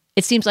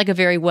it seems like a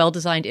very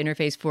well-designed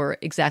interface for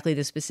exactly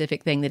the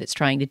specific thing that it's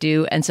trying to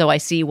do. And so I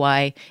see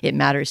why it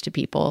matters to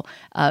people.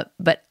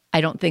 But I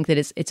don't think that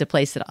it's a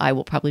place that I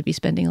will probably be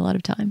spending a lot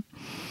of time.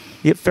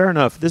 Yeah, fair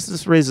enough.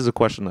 This raises a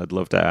question I'd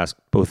love to ask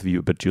both of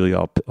you, but Julia,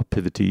 I'll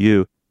pivot to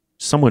you.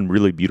 Someone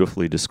really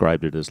beautifully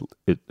described it as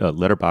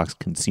Letterboxd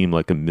can seem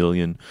like a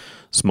million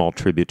small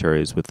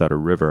tributaries without a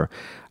river.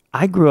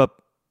 I grew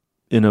up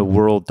in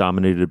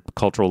a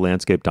cultural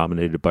landscape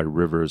dominated by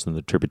rivers, and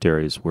the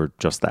tributaries were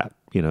just that.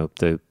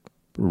 The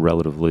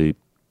relatively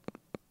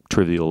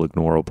trivial,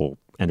 ignorable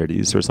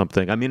entities or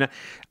something. I mean,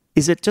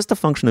 is it just a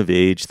function of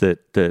age that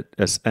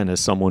as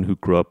someone who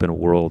grew up in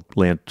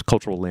a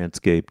cultural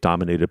landscape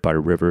dominated by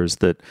rivers,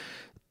 that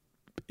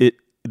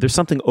there's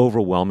something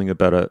overwhelming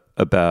about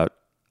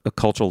a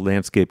cultural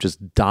landscape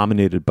just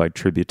dominated by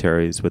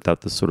tributaries without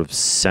the sort of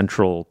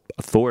central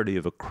authority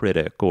of a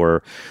critic,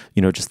 or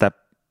just that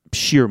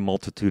sheer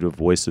multitude of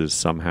voices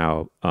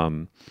somehow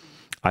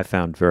I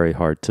found very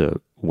hard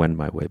to wend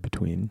my way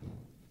between.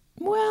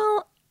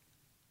 Well,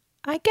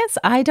 I guess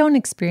I don't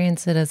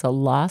experience it as a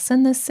loss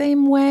in the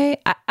same way.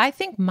 I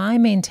think my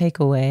main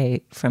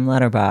takeaway from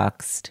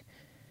Letterboxd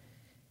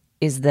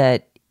is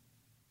that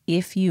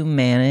if you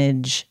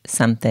manage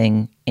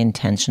something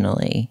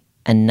intentionally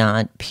and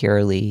not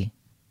purely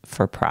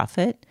for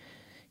profit,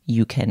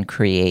 you can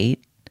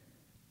create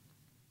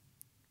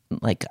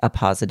like a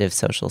positive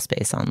social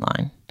space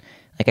online.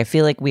 Like, I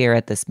feel like we are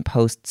at this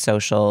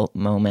post-social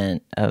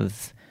moment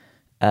of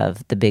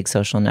the big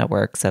social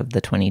networks of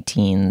the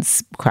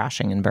 20-teens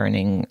crashing and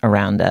burning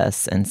around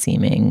us and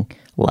seeming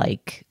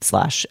like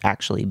 /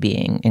 actually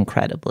being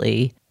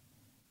incredibly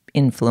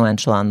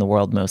influential on the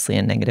world, mostly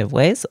in negative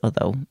ways.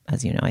 Although,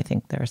 as you know, I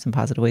think there are some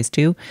positive ways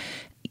too.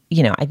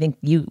 I think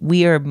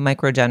we are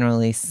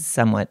microgenerally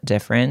somewhat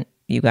different,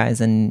 you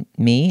guys and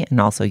me, and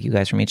also you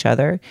guys from each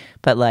other.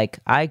 But like,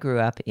 I grew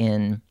up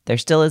there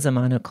still is a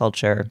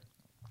monoculture,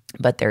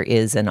 but there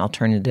is an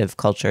alternative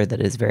culture that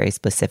is very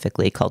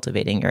specifically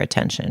cultivating your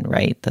attention,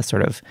 right? The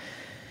sort of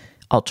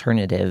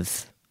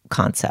alternative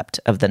concept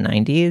of the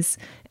 90s.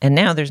 And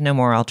now there's no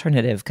more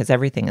alternative because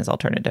everything is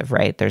alternative,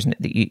 right?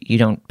 You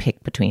don't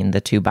pick between the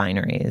two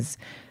binaries.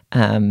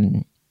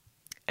 And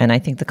I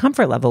think the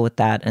comfort level with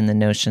that and the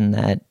notion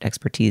that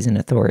expertise and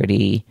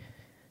authority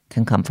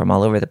can come from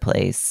all over the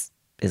place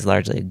is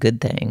largely a good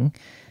thing.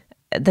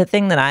 The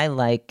thing that I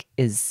like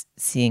is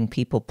seeing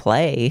people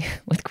play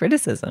with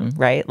criticism,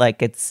 right?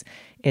 Like it's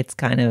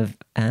kind of,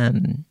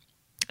 and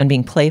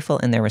being playful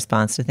in their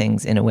response to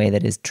things in a way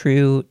that is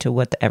true to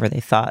whatever they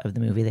thought of the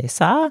movie they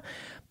saw,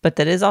 but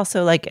that is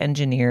also like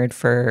engineered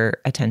for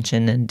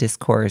attention and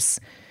discourse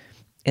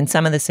in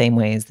some of the same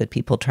ways that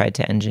people tried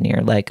to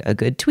engineer like a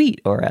good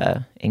tweet or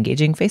a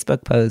engaging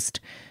Facebook post,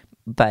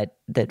 but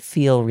that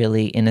feel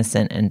really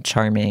innocent and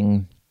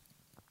charming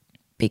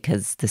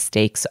because the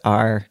stakes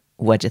are,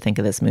 what'd you think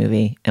of this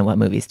movie and what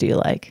movies do you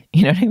like?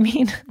 You know what I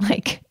mean?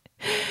 Like,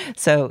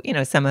 so,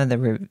 some of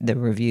the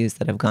reviews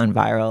that have gone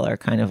viral are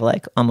kind of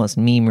like almost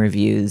meme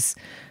reviews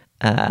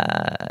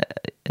that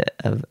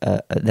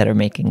are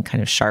making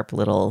kind of sharp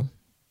little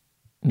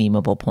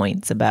memeable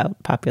points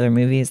about popular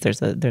movies.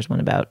 There's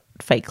one about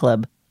Fight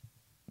Club.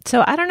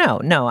 So I don't know.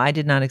 No, I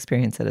did not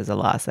experience it as a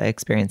loss. I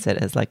experienced it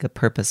as like a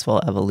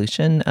purposeful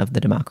evolution of the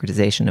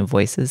democratization of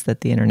voices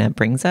that the internet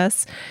brings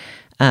us.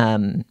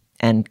 And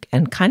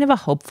kind of a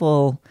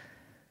hopeful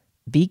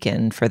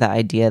beacon for the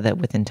idea that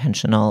with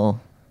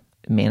intentional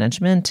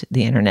management,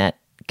 the internet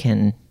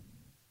can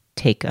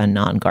take a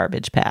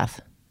non-garbage path.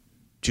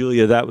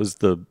 Julia, that was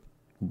the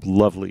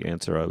lovely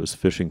answer I was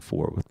fishing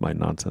for with my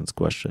nonsense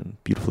question.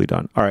 Beautifully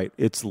done. All right,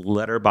 it's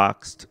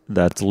Letterboxd.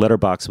 That's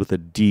Letterboxd with a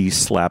D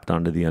slapped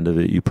onto the end of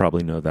it. You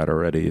probably know that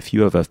already. If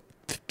you have a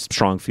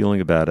strong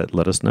feeling about it,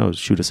 let us know.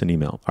 Shoot us an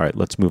email. All right,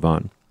 let's move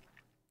on.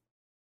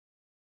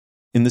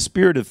 In the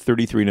spirit of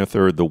 33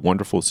 1/3, the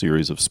wonderful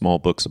series of small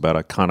books about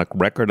iconic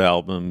record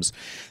albums,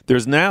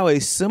 there's now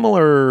a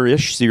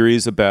similar-ish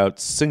series about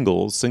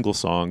single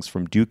songs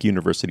from Duke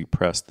University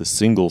Press, the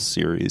Singles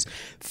series.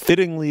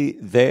 Fittingly,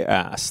 they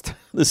asked,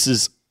 this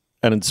is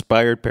an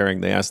inspired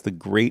pairing, they asked the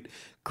great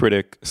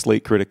critic,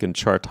 Slate critic and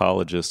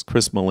chartologist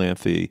Chris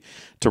Molanphy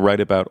to write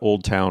about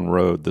Old Town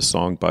Road, the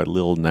song by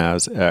Lil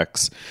Nas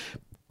X.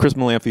 Chris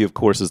Molanphy, of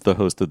course, is the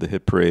host of the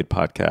Hit Parade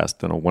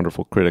podcast and a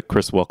wonderful critic.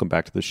 Chris, welcome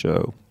back to the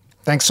show.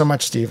 Thanks so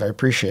much, Steve. I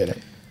appreciate it.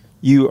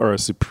 You are a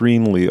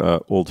supremely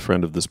old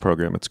friend of this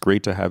program. It's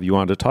great to have you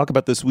on to talk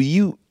about this. Will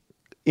you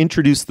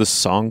introduce the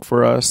song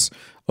for us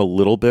a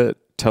little bit?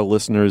 Tell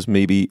listeners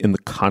maybe in the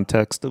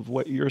context of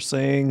what you're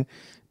saying,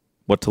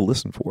 what to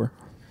listen for.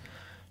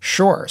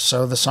 Sure.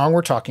 So the song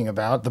we're talking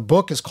about, the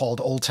book is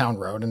called Old Town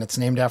Road, and it's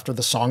named after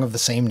the song of the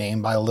same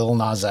name by Lil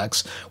Nas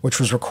X,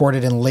 which was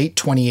recorded in late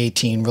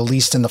 2018,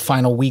 released in the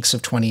final weeks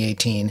of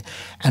 2018,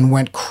 and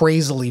went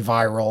crazily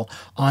viral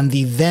on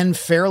the then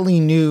fairly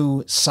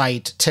new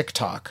site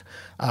TikTok.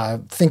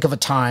 Think of a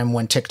time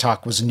when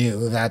TikTok was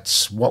new.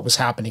 That's what was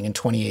happening in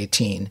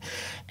 2018.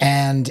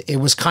 And it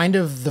was kind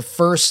of the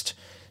first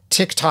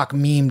TikTok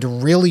meme to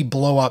really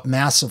blow up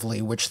massively,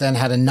 which then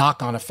had a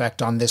knock-on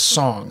effect on this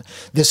song.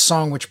 This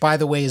song, which, by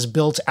the way, is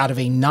built out of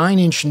a 9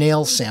 Inch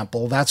Nails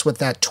sample. That's what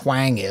that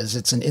twang is.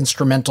 It's an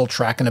instrumental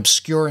track, an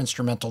obscure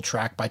instrumental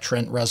track by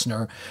Trent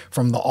Reznor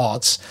from the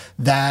aughts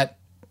that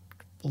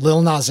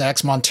Lil Nas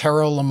X,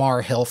 Montero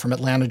Lamar Hill from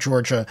Atlanta,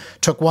 Georgia,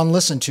 took one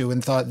listen to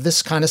and thought,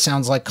 this kind of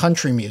sounds like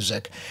country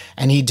music.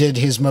 And he did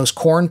his most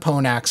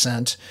cornpone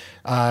accent,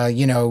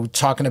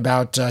 talking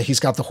about he's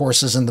got the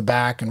horses in the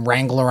back and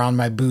Wrangler on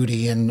my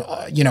booty and,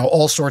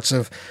 all sorts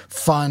of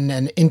fun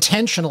and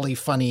intentionally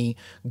funny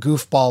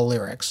goofball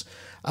lyrics.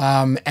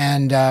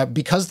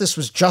 Because this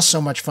was just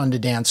so much fun to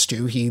dance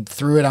to, he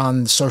threw it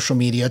on social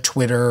media,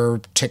 Twitter,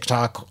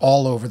 TikTok,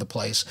 all over the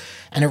place,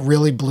 and it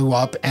really blew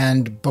up.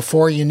 And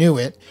before you knew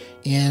it,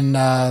 in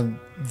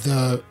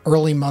the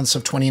early months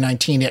of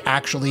 2019, it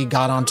actually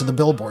got onto the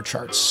Billboard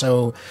charts.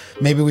 So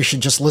maybe we should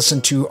just listen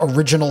to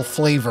Original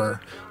Flavor,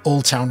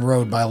 Old Town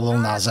Road by Lil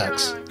Nas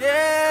X.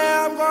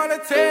 Yeah, I'm gonna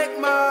take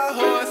my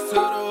horse to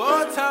the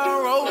Old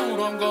Town Road.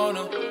 I'm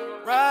gonna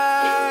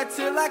ride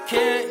till I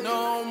can't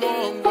no more.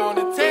 I'm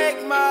gonna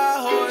take my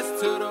horse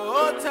to the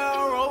Old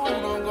Town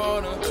Road. I'm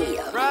gonna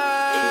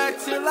ride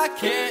till I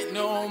can't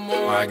no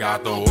more. I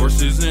got the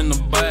horses in the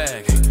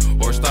bag,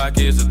 horse stock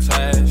is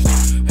attached.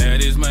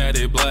 Head is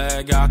matted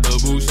black, got the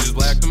bushes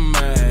black to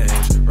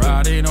match.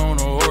 Riding on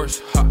a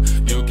horse, ha,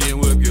 you can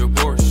whip your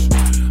Porsche.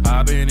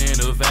 I've been in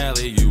the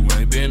valley, you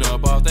ain't been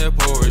up off that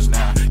porch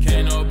now.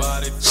 Can't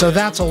nobody. So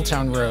that's Old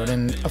Town Road,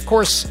 and of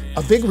course,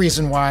 a big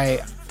reason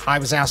why I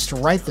was asked to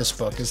write this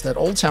book is that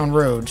Old Town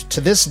Road, to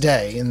this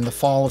day, in the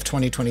fall of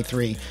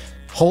 2023,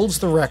 holds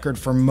the record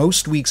for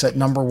most weeks at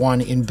number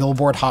one in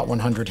Billboard Hot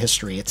 100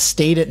 history. It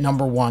stayed at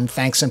number one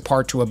thanks in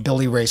part to a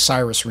Billy Ray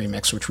Cyrus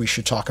remix, which we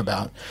should talk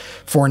about,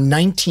 for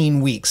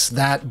 19 weeks.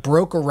 That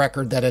broke a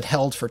record that it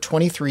held for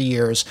 23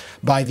 years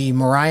by the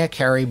Mariah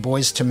Carey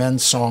Boyz II Men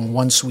song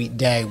One Sweet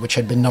Day, which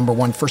had been number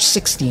one for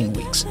 16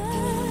 weeks.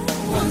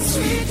 One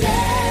sweet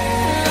day.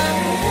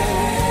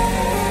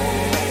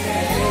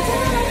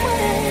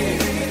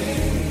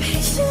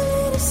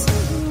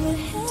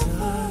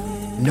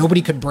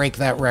 Nobody could break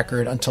that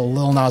record until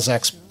Lil Nas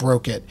X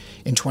broke it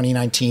in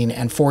 2019.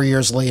 And 4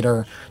 years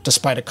later,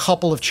 despite a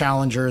couple of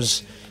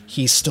challengers,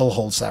 he still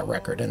holds that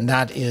record. And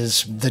that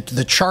is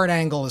the chart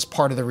angle is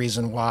part of the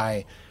reason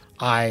why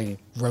I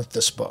wrote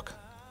this book.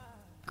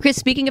 Chris,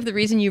 speaking of the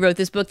reason you wrote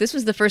this book, this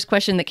was the first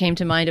question that came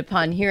to mind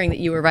upon hearing that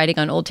you were writing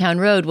on Old Town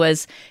Road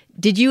was,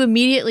 did you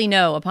immediately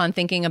know upon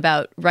thinking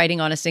about writing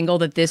on a single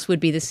that this would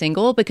be the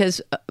single? Because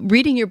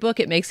reading your book,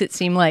 it makes it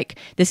seem like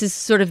this is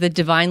sort of the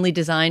divinely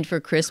designed for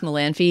Chris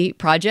Molanphy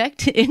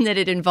project in that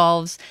it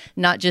involves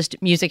not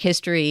just music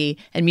history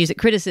and music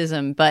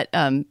criticism, but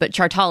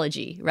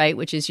chartology, right?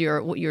 Which is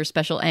your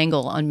special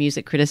angle on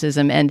music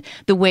criticism and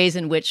the ways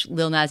in which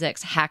Lil Nas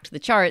X hacked the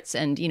charts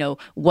and, you know,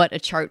 what a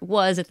chart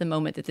was at the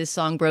moment that this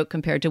song broke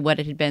compared to what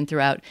it had been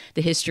throughout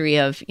the history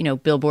of, you know,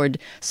 Billboard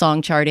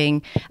song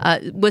charting.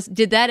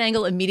 Did that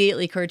angle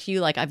immediately occur to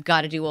you, like, I've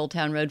got to do Old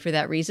Town Road for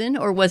that reason?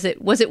 Or was it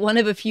one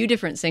of a few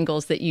different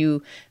singles that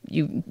you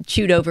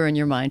chewed over in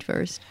your mind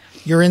first?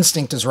 Your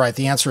instinct is right.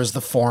 The answer is the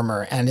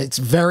former. And it's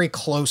very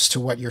close to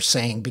what you're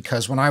saying,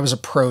 because when I was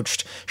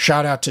approached,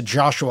 shout out to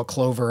Joshua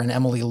Clover and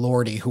Emily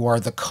Lordy, who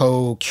are the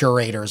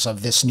co-curators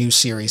of this new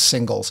series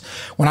Singles.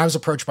 When I was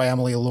approached by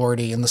Emily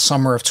Lordy in the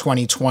summer of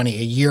 2020,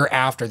 a year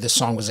after this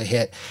song was a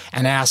hit,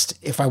 and asked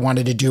if I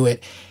wanted to do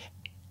it,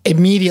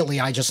 immediately,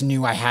 I just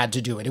knew I had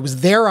to do it. It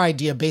was their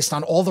idea based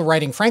on all the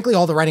writing, frankly,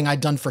 all the writing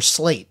I'd done for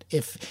Slate.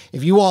 If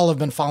you all have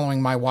been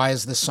following my Why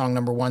Is This Song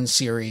Number One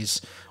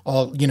series,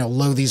 lo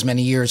these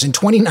many years, in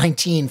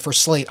 2019 for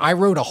Slate, I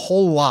wrote a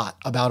whole lot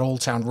about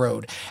Old Town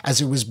Road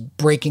as it was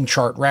breaking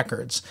chart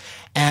records.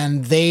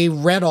 And they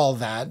read all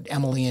that,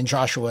 Emily and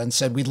Joshua, and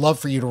said, we'd love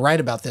for you to write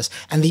about this.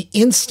 And the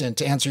instant,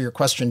 to answer your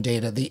question,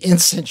 Data, the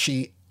instant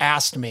she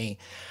asked me,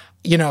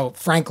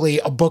 frankly,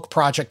 a book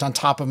project on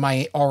top of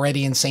my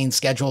already insane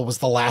schedule was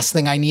the last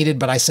thing I needed.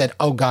 But I said,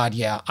 oh God,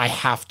 yeah, I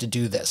have to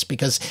do this,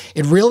 because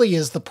it really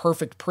is the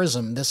perfect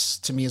prism. This,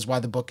 to me, is why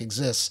the book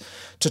exists,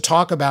 to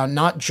talk about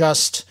not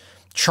just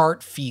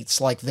chart feats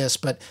like this,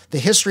 but the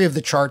history of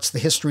the charts, the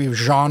history of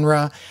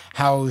genre,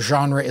 how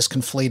genre is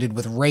conflated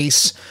with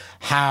race,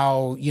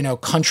 how,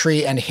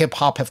 country and hip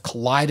hop have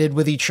collided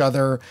with each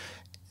other.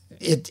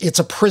 It's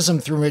a prism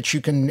through which you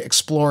can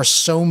explore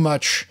so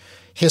much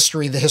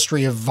history, the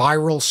history of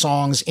viral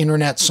songs,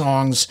 internet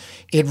songs.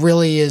 It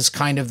really is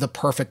kind of the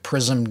perfect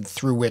prism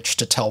through which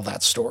to tell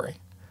that story.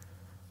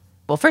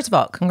 Well, first of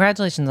all,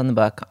 congratulations on the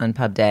book on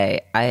Pub Day.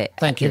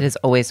 Thank you. It is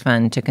always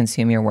fun to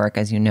consume your work.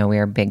 As you know, we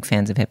are big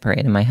fans of Hit Parade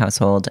in my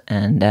household,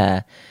 and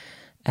I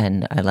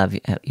love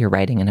your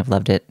writing and have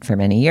loved it for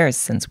many years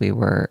since we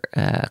were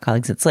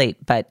colleagues at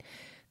Slate. But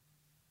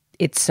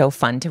it's so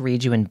fun to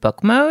read you in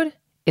book mode.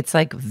 It's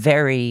like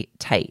very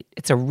tight.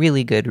 It's a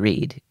really good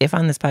read. If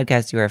on this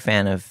podcast you are a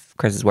fan of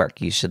Chris's work,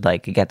 you should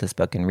get this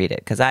book and read it.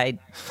 Because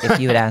if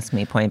you had asked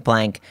me point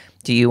blank,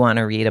 do you want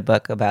to read a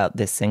book about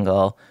this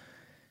single?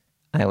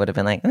 I would have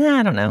been like,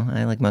 I don't know.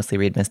 I mostly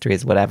read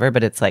mysteries, whatever.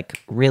 But it's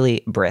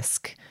really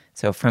brisk.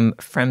 So from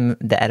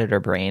the editor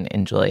brain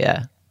in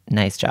Julia,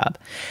 nice job.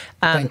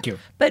 Thank you.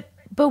 But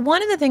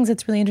one of the things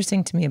that's really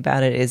interesting to me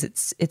about it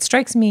is it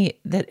strikes me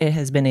that it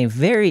has been a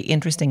very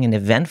interesting and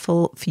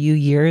eventful few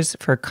years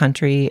for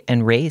country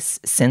and race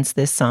since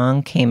this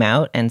song came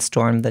out and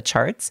stormed the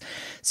charts.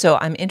 So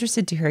I'm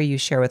interested to hear you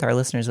share with our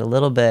listeners a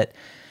little bit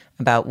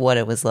about what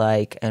it was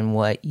like and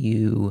what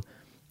you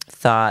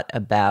thought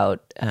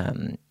about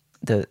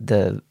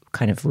the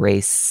kind of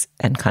race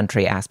and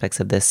country aspects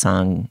of this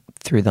song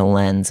through the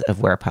lens of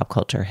where pop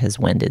culture has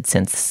wended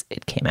since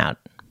it came out.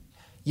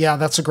 Yeah,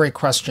 that's a great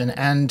question.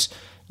 And,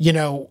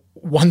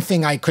 one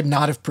thing I could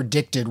not have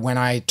predicted when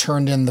I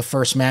turned in the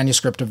first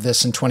manuscript of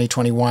this in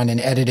 2021 and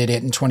edited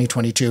it in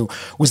 2022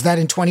 was that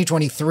in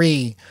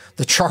 2023,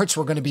 the charts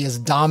were going to be as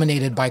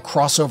dominated by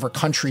crossover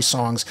country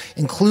songs,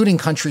 including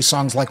country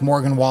songs like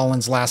Morgan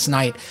Wallen's Last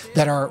Night,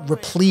 that are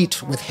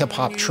replete with hip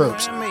hop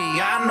tropes.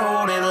 I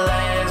know that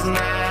last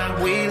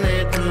night we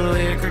let the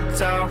liquor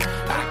talk.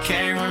 I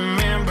can't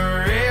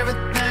remember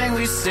everything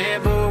we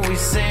said, but we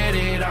said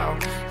it all.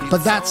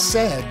 But that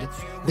said,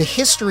 the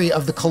history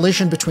of the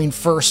collision between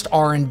first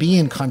R&B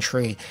and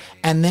country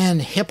and then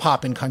hip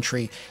hop in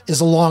country is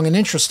a long and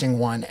interesting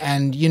one.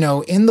 And, you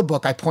know, in the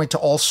book, I point to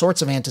all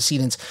sorts of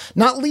antecedents,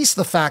 not least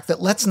the fact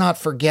that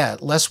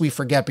lest we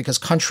forget, because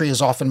country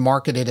is often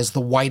marketed as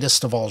the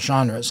whitest of all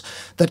genres,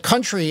 that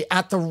country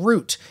at the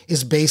root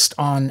is based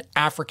on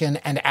African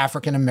and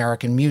African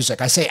American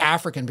music. I say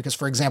African because,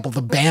 for example,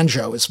 the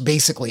banjo is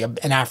basically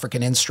an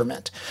African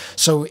instrument.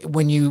 So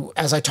when you,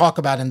 as I talk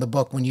about in the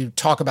book, when you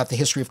talk about the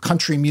history of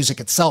country music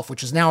itself,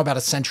 which is now about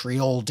a century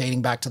old,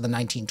 dating back to the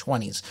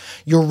 1920s,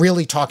 you're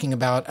really talking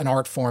about an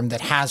art form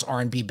that has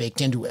R&B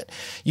baked into it.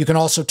 You can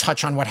also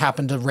touch on what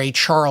happened to Ray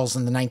Charles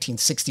in the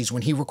 1960s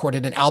when he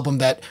recorded an album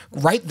that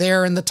right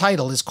there in the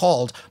title is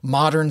called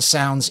Modern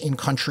Sounds in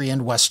Country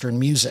and Western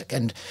Music.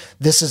 And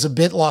this is a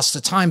bit lost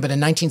to time, but in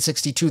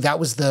 1962, that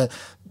was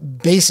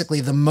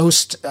basically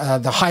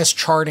the highest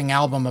charting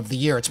album of the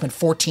year. It spent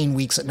 14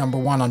 weeks at number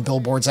 1 on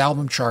Billboard's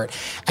album chart,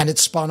 and it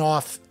spun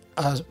off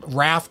a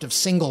raft of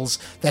singles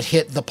that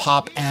hit the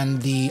pop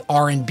and the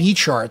R&B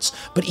charts.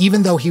 But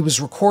even though he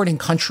was recording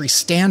country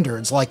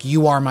standards like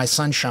You Are My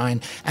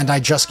Sunshine and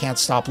I Just Can't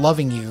Stop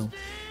Loving You,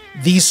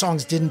 these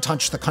songs didn't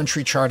touch the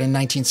country chart in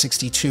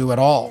 1962 at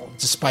all,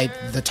 despite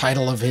the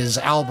title of his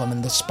album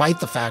and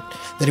despite the fact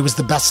that it was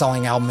the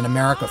best-selling album in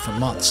America for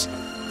months.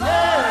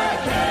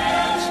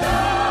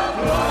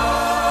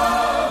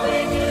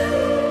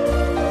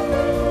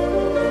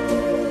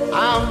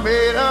 I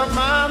made up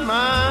my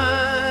mind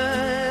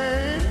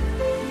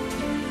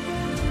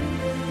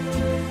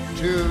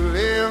to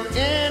live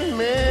in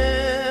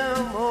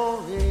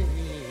memories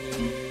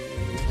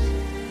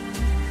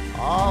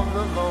of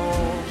the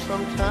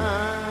lonesome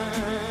time.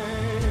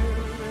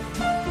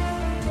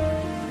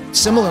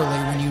 Similarly,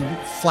 when you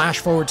flash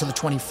forward to the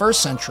 21st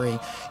century,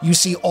 you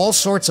see all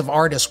sorts of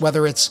artists,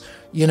 whether it's,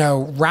 you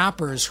know,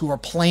 rappers who are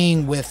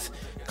playing with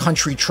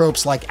country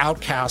tropes like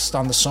Outkast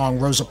on the song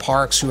Rosa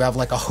Parks, who have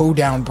like a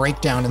hoedown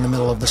breakdown in the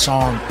middle of the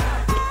song.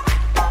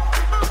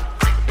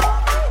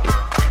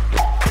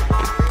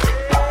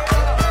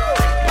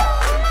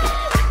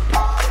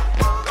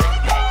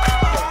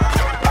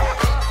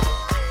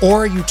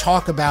 Or you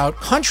talk about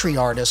country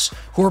artists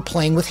who are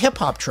playing with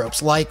hip-hop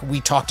tropes, like we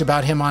talked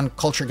about him on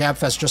Culture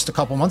Gabfest just a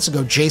couple months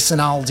ago, Jason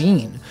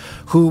Aldean,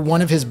 who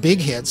one of his big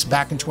hits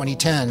back in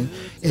 2010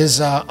 is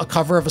a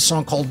cover of a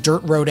song called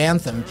Dirt Road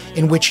Anthem,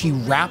 in which he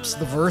raps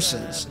the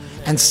verses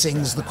and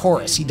sings the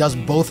chorus. He does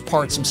both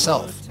parts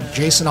himself.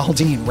 Jason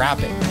Aldean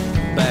rapping.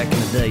 Back in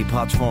the day,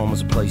 Potts Farm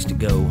was a place to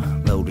go.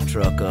 Load the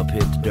truck up,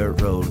 hit the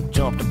dirt road,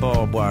 jump the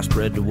barbed wire,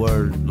 spread the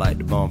word, light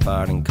the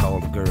bonfire and call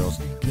the girls.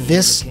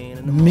 This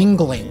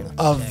mingling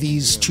of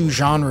these two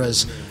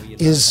genres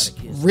is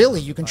really,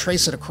 you can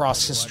trace it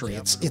across history.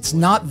 It's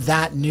not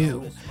that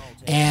new,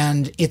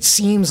 and it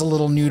seems a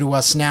little new to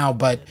us now,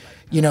 but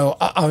you know,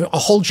 a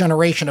whole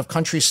generation of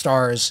country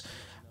stars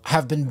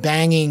have been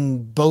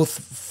banging both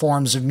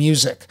forms of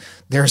music.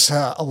 There's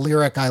a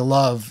lyric I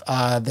love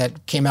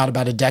that came out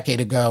about a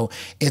decade ago.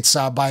 It's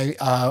by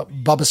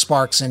Bubba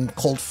Sparks and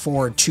Colt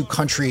Ford, two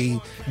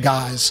country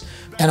guys.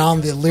 And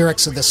on the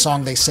lyrics of this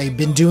song, they say,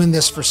 "Been doing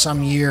this for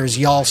some years,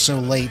 y'all so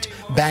late,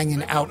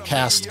 banging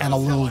Outkast and a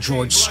little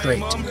George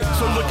Strait."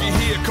 So looky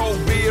here,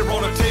 cold beer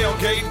on a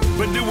tailgate.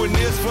 Been doing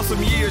this for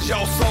some years,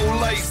 y'all so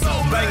late,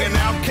 banging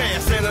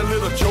Outkast and a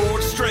little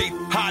George Strait.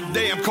 Hot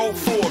damn, Colt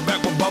Ford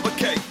back with Bubba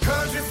K.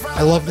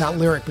 I love that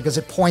lyric because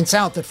it points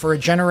out that for a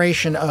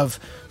generation of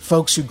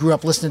folks who grew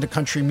up listening to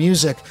country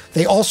music,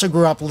 they also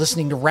grew up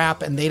listening to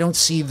rap, and they don't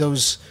see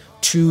those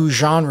two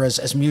genres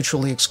as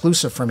mutually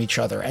exclusive from each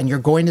other. And you're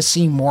going to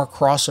see more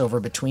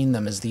crossover between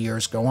them as the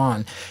years go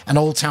on. And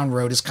Old Town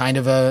Road is kind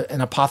of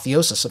an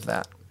apotheosis of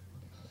that.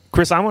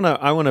 Chris, I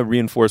want to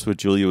reinforce what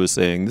Julia was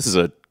saying. This is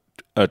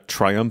a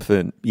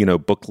triumphant,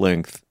 book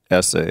length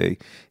essay.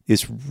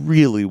 Is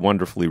really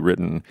wonderfully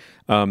written.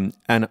 And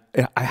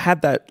I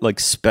had that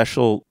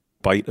special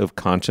bite of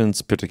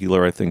conscience,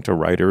 particular, I think, to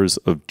writers,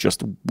 of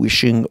just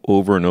wishing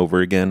over and over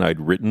again I'd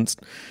written,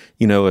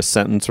 a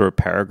sentence or a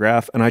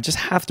paragraph. And I just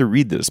have to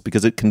read this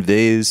because it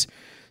conveys,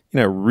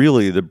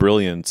 really the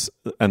brilliance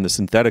and the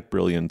synthetic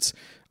brilliance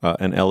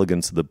and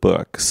elegance of the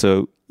book.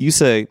 So you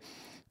say,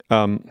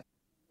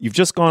 you've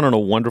just gone on a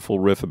wonderful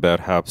riff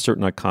about how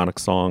certain iconic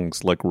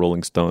songs like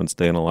Rolling Stones'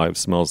 Staying Alive,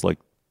 Smells Like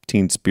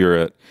Teen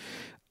Spirit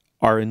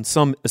are in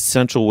some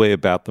essential way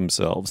about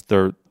themselves.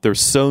 They're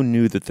so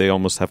new that they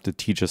almost have to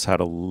teach us how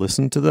to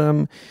listen to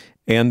them,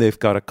 and they've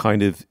got a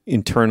kind of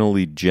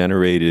internally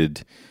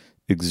generated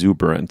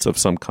exuberance of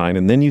some kind.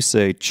 And then you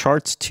say,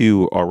 charts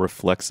too are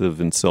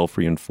reflexive and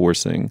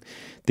self-reinforcing.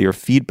 They are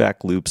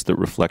feedback loops that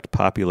reflect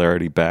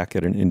popularity back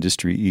at an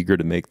industry eager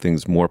to make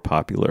things more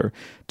popular,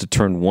 to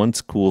turn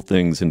once cool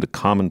things into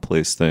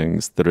commonplace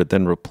things that are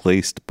then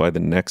replaced by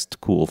the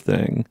next cool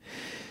thing.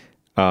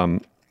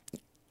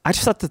 I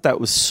just thought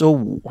that was so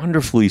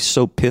wonderfully,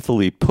 so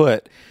pithily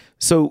put.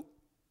 So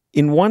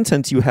in one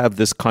sense, you have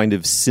this kind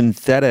of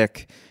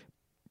synthetic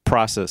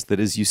process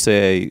that, as you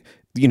say,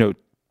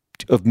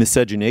 of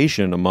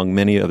miscegenation, among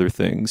many other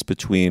things,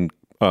 between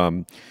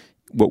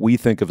what we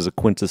think of as a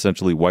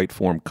quintessentially white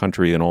form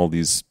country and all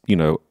these,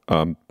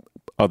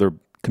 other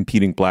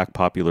competing black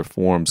popular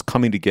forms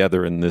coming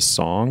together in this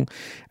song.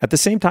 At the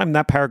same time,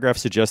 that paragraph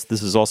suggests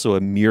this is also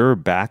a mirror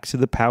back to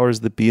the powers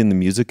that be in the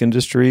music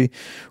industry.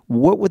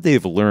 What would they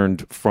have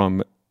learned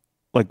from,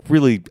 like,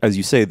 really, as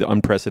you say, the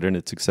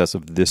unprecedented success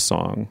of this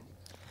song?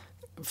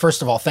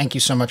 First of all, thank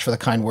you so much for the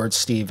kind words,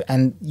 Steve.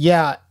 And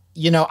yeah,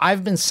 you know,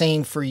 I've been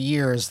saying for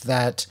years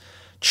that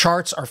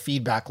charts are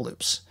feedback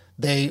loops.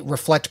 They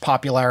reflect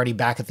popularity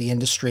back at the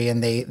industry,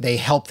 and they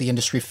help the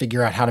industry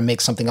figure out how to make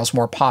something else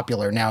more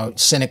popular. Now,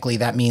 cynically,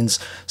 that means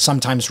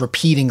sometimes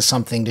repeating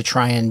something to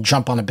try and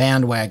jump on a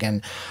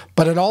bandwagon.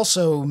 But it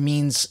also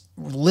means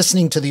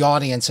listening to the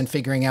audience and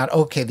figuring out,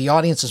 okay, the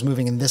audience is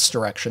moving in this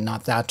direction,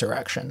 not that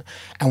direction.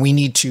 And we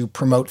need to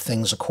promote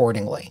things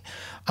accordingly.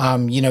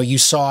 You know, you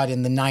saw it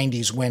in the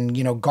 90s when,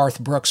 you know, Garth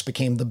Brooks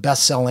became the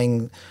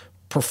best-selling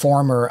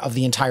performer of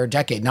the entire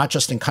decade, not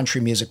just in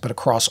country music, but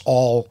across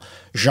all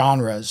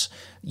genres.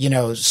 You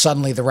know,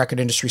 suddenly the record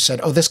industry said,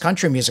 oh, this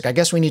country music, I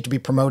guess we need to be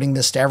promoting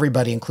this to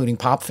everybody, including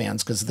pop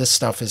fans, because this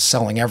stuff is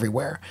selling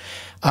everywhere.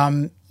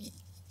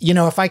 You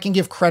know, if I can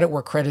give credit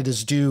where credit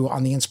is due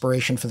on the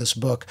inspiration for this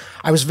book,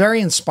 I was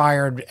very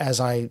inspired, as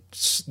I,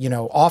 you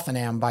know, often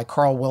am, by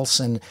Carl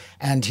Wilson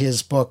and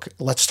his book,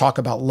 Let's Talk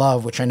About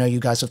Love, which I know you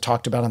guys have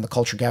talked about on the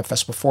Culture Gab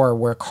Fest before,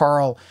 where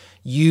Carl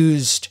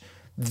used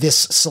this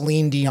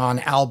Celine Dion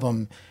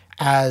album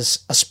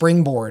as a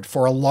springboard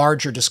for a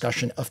larger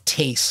discussion of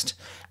taste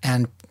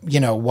and, you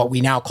know, what we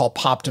now call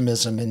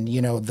poptimism and,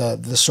 you know,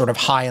 the sort of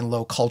high and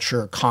low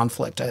culture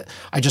conflict.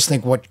 I just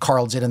think what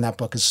Carl did in that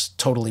book is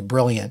totally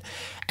brilliant.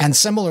 And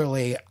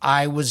similarly,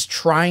 I was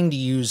trying to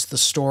use the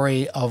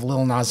story of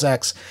Lil Nas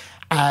X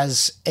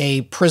as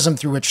a prism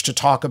through which to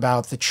talk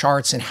about the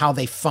charts and how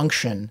they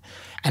function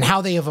and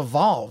how they have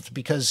evolved.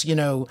 Because, you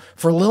know,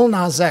 for Lil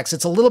Nas X,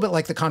 it's a little bit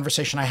like the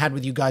conversation I had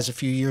with you guys a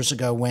few years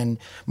ago when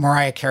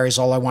Mariah Carey's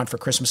All I Want for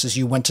Christmas Is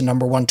You went to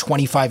number one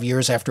 25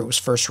 years after it was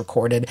first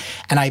recorded.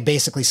 And I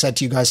basically said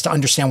to you guys, to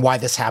understand why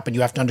this happened,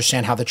 you have to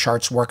understand how the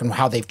charts work and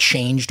how they've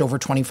changed over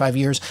 25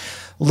 years.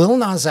 Lil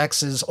Nas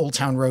X's Old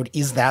Town Road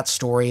is that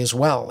story as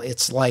well.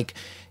 It's like,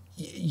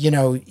 you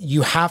know,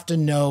 you have to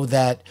know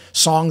that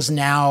songs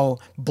now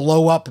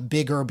blow up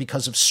bigger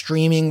because of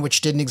streaming,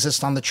 which didn't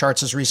exist on the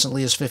charts as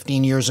recently as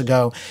 15 years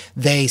ago.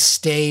 They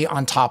stay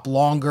on top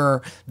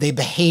longer. They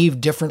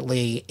behave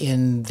differently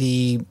in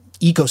the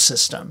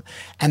ecosystem.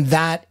 And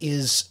that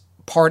is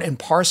part and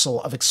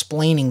parcel of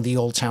explaining the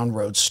Old Town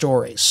Road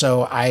story.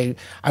 So I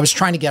was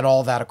trying to get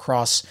all that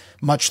across,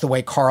 much the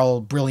way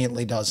Carl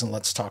brilliantly does in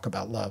Let's Talk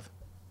About Love.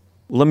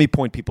 Let me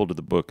point people to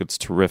the book. It's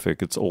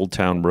terrific. It's Old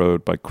Town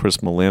Road by Chris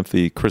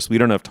Molanphy. Chris, we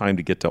don't have time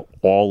to get to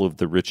all of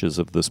the riches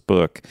of this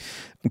book,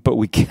 but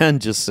we can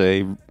just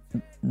say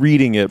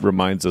reading it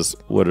reminds us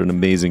what an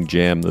amazing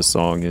jam this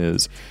song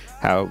is,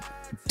 how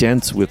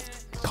dense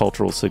with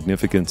cultural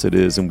significance it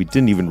is, and we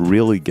didn't even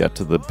really get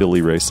to the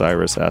Billy Ray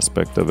Cyrus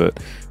aspect of it.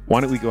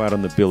 Why don't we go out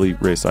on the Billy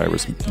Ray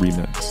Cyrus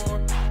remix?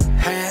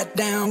 Hat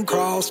down,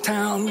 cross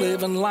town,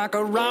 living like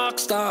a rock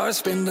star.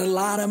 Spend a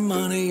lot of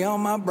money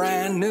on my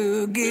brand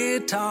new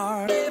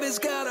guitar.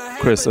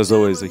 Chris, as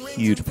always, a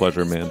huge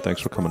pleasure, man.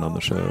 Thanks for coming on the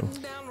show.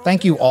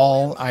 Thank you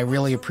all. I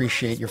really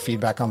appreciate your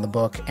feedback on the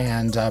book.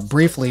 And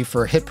briefly,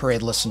 for Hit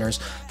Parade listeners,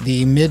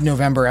 the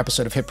mid-November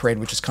episode of Hit Parade,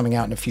 which is coming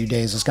out in a few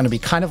days, is going to be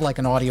kind of like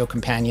an audio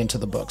companion to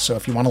the book. So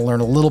if you want to learn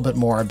a little bit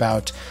more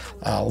about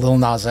Lil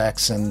Nas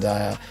X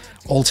and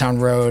Old Town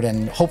Road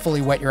and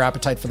hopefully whet your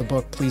appetite for the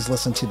book, please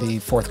listen to the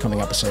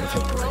forthcoming episode of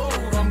Hit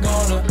Parade. I'm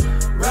gonna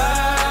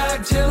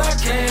ride till I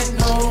can't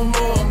no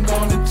more. I'm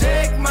gonna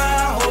take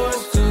my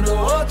horse to the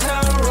Old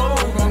Town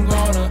Road. I'm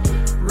gonna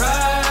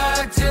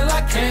ride till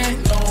I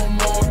can't no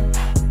more.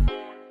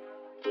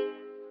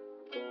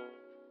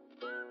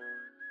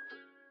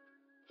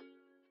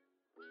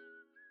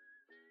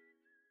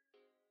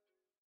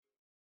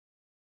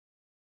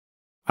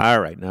 All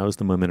right, now is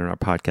the moment in our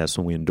podcast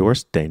when we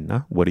endorse.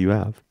 Dana, what do you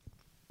have?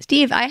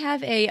 Steve, I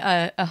have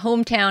a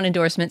hometown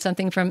endorsement,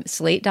 something from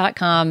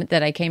Slate.com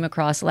that I came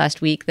across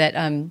last week that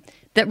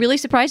really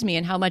surprised me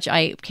and how much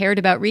I cared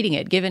about reading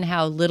it, given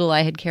how little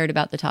I had cared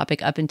about the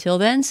topic up until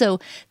then. So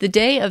the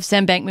day of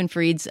Sam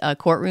Bankman-Fried's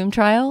courtroom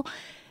trial,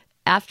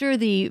 after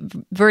the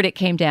verdict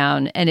came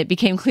down and it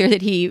became clear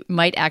that he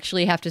might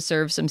actually have to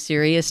serve some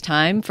serious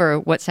time for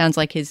what sounds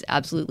like his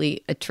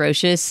absolutely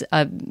atrocious,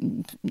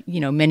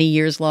 many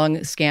years long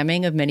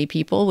scamming of many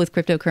people with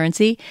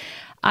cryptocurrency,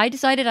 I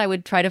decided I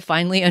would try to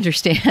finally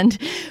understand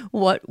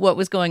what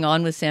was going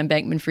on with Sam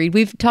Bankman-Fried.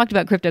 We've talked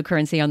about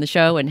cryptocurrency on the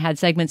show and had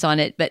segments on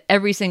it, but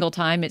every single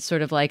time it's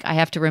sort of like I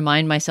have to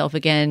remind myself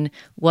again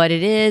what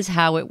it is,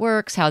 how it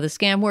works, how the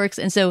scam works.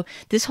 And so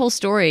this whole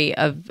story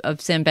of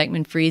Sam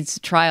Bankman-Fried's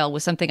trial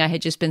was something I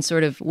had just been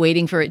sort of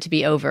waiting for it to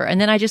be over. And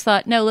then I just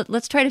thought, no,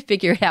 let's try to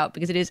figure it out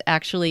because it is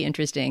actually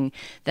interesting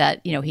that,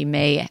 he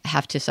may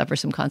have to suffer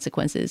some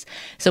consequences.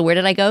 So where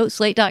did I go?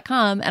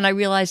 Slate.com. And I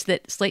realized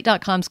that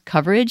Slate.com's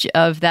coverage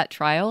of of that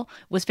trial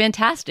was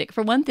fantastic.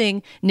 For one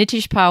thing,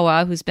 Nitish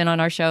Pahwa, who's been on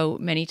our show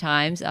many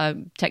times,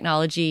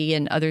 technology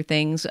and other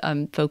things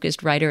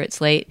focused writer at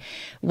Slate,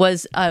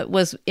 was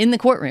in the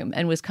courtroom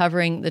and was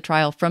covering the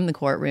trial from the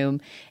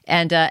courtroom.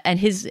 And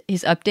his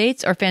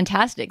updates are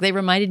fantastic. They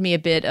reminded me a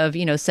bit of,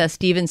 Seth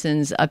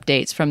Stevenson's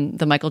updates from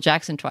the Michael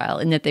Jackson trial,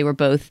 in that they were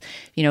both,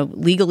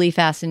 legally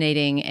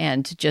fascinating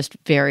and just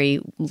very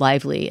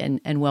lively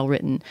and well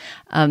written.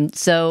 And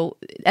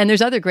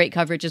there's other great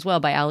coverage as well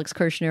by Alex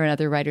Kirshner and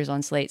other writers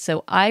on Slate.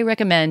 So I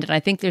recommend, and I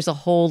think there's a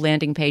whole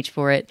landing page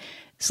for it,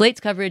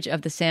 Slate's coverage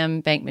of the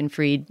Sam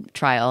Bankman-Fried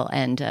trial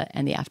and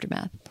the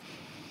aftermath.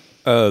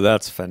 Oh,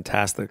 that's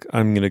fantastic.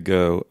 I'm going to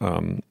go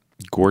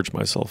gorge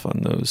myself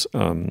on those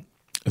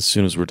as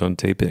soon as we're done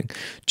taping.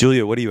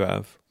 Julia, what do you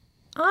have?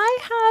 I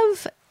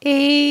have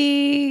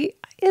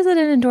is it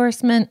an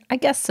endorsement? I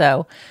guess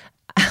so.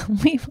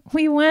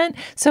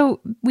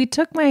 We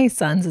took my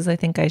sons, as I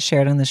think I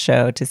shared on the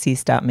show, to see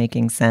Stop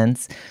Making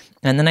Sense.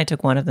 And then I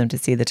took one of them to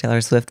see the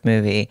Taylor Swift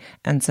movie.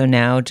 And so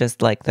now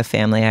just like the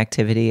family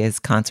activity is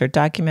concert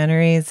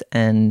documentaries.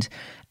 And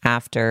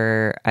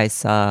after I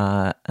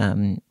saw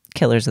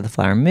Killers of the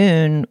Flower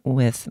Moon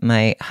with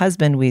my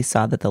husband, we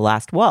saw that The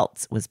Last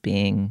Waltz was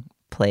being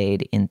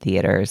played in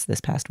theaters this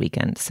past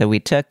weekend. So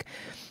we took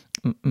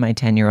my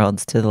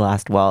 10-year-olds to The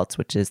Last Waltz,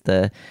 which is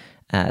the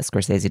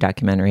Scorsese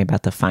documentary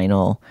about the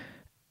final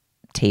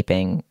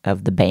taping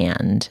of the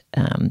band,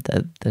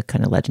 the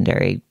kind of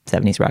legendary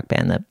 70s rock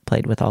band that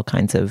played with all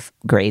kinds of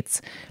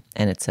greats.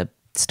 And it's a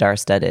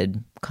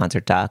star-studded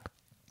concert doc.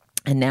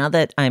 And now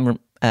that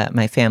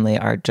my family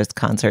are just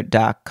concert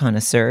doc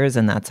connoisseurs,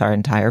 and that's our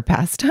entire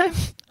pastime,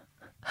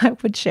 I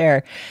would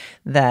share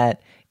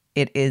that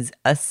it is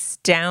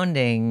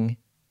astounding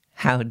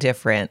how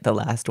different The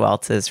Last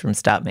Waltz is from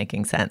Stop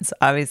Making Sense.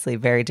 Obviously,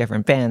 very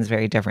different bands,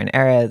 very different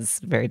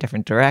eras, very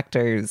different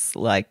directors,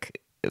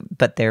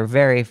 but they're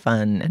very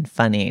fun and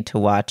funny to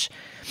watch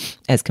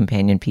as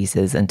companion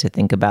pieces, and to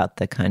think about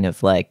the kind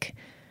of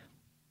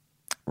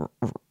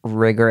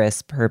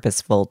rigorous,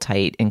 purposeful,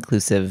 tight,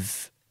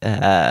 inclusive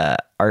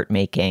art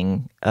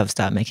making of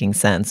Stop Making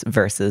Sense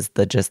versus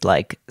the just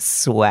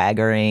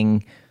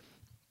swaggering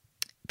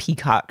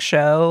peacock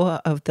show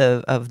of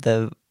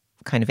the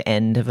kind of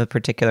end of a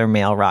particular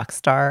male rock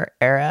star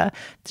era.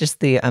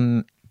 Just the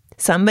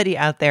somebody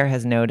out there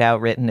has no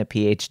doubt written a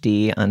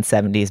PhD on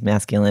 70s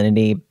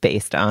masculinity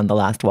based on The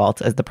Last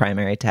Waltz as the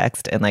primary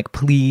text, and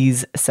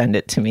please send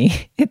it to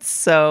me. It's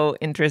so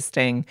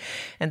interesting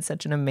and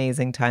such an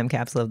amazing time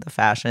capsule of the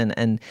fashion.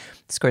 And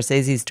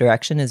Scorsese's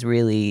direction is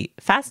really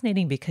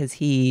fascinating because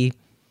he,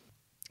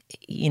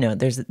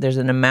 there's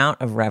an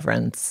amount of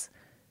reverence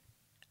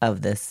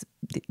of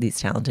these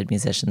talented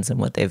musicians and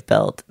what they've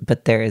built,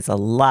 but there is a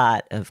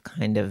lot of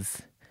kind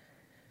of,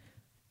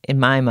 in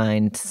my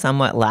mind,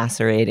 somewhat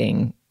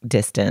lacerating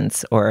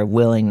distance or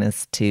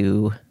willingness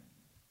to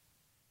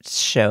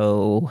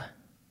show,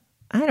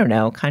 I don't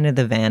know, kind of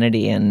the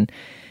vanity and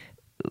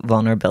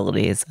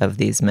vulnerabilities of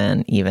these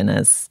men, even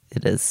as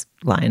it is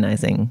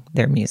lionizing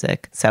their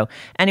music. So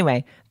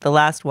anyway, The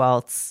Last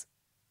Waltz,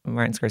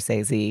 Martin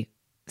Scorsese,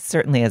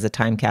 certainly as a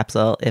time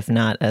capsule, if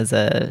not as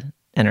a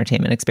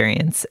entertainment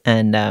experience.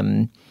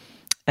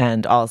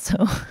 And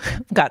also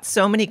got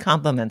so many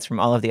compliments from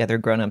all of the other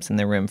grown-ups in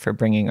the room for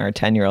bringing our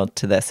 10-year-old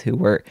to this, who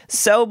were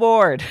so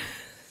bored.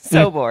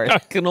 So bored. I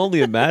can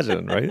only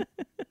imagine, right?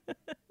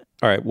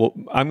 All right. Well,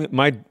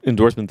 my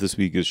endorsement this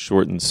week is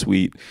short and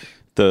sweet.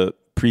 The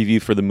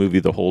preview for the movie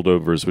The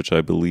Holdovers, which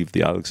I believe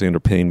the Alexander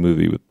Payne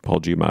movie with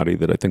Paul Giamatti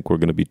that I think we're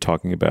going to be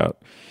talking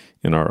about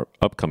in our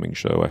upcoming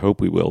show. I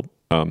hope we will.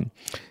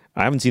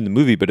 I haven't seen the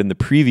movie, but in the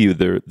preview,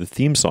 the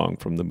theme song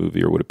from the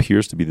movie, or what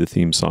appears to be the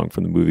theme song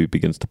from the movie,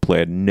 begins to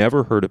play. I'd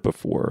never heard it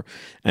before.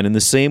 And in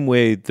the same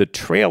way, the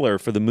trailer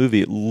for the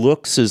movie,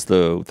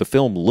 the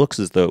film looks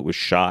as though it was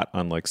shot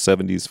on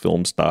 70s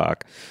film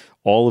stock.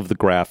 All of the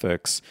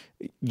graphics,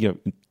 to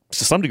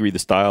some degree, the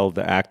style of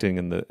the acting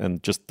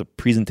and just the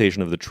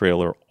presentation of the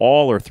trailer,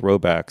 all are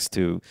throwbacks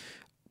to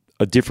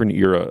a different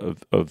era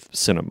of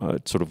cinema.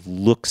 It sort of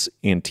looks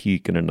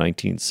antique in a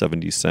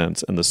 1970s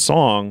sense. And the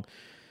song,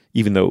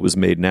 even though it was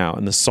made now,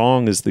 and the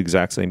song is the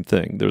exact same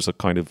thing. There's a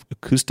kind of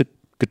acoustic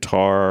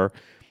guitar,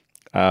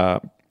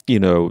 not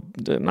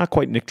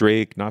quite Nick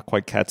Drake, not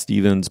quite Cat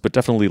Stevens, but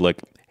definitely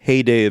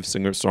heyday of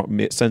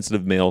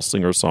sensitive male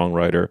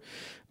singer-songwriter.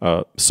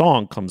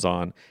 Song comes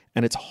on,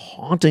 and it's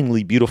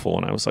hauntingly beautiful.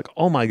 And I was like,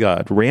 oh my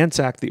God,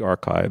 ransack the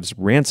archives,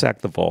 ransack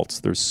the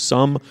vaults. There's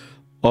some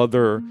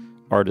other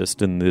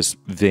artist in this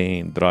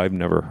vein that I've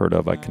never heard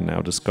of I can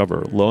now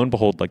discover. Lo and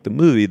behold, the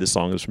movie, the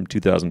song is from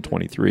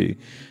 2023.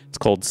 It's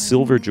called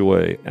Silver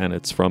Joy, and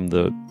it's from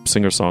the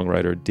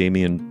singer-songwriter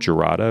Damien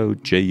Jurado,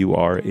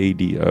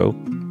 Jurado.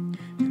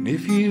 And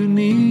if you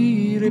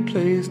need a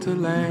place to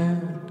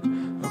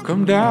land, I'll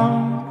come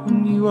down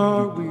when you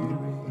are weary.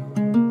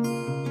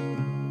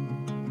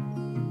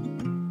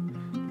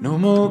 No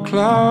more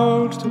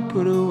clouds to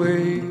put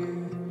away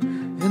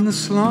in the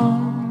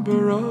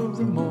slumber of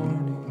the morning.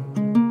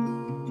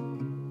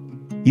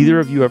 Either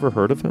of you ever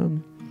heard of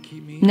him?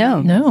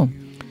 No.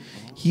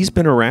 he's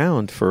been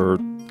around for,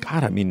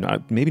 God, I mean,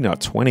 maybe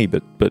not 20,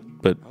 but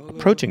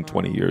approaching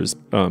 20 years.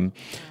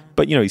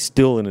 But, you know, he's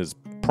still in his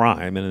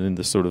prime and in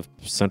the sort of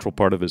central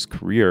part of his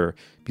career.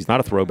 He's not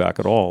a throwback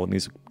at all. I mean,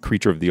 he's a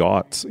creature of the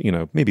aughts, you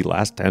know, maybe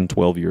last 10,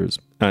 12 years.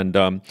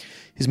 And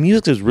his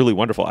music is really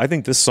wonderful. I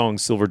think this song,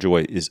 Silver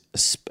Joy, is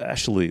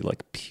especially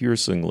like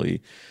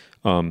piercingly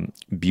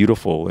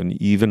beautiful.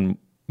 And even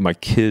my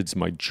kids,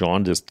 my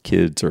jaundiced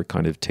kids, are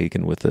kind of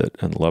taken with it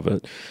and love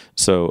it.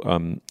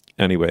 So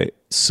anyway,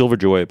 Silver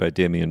Joy by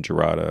Damien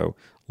Jurado.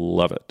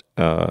 Love it.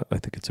 I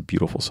think it's a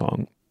beautiful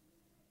song.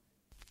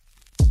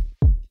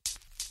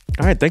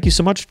 All right. Thank you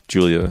so much,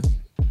 Julia.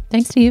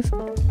 Thanks, Steve.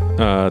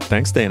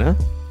 Thanks, Dana.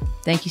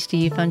 Thank you,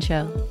 Steve. Fun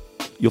show.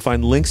 You'll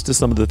find links to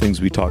some of the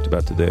things we talked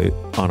about today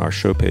on our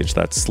show page.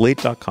 That's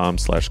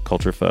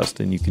slate.com/culturefest.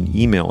 And you can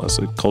email us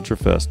at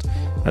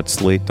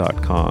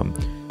culturefest@slate.com.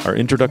 Our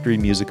introductory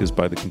music is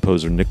by the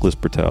composer Nicholas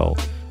Bertel.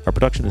 Our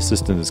production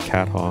assistant is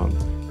Kat Hong.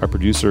 Our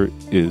producer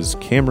is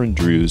Cameron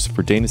Drews.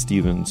 For Dana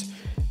Stevens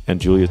and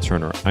Julia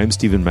Turner, I'm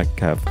Stephen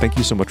Metcalf. Thank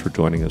you so much for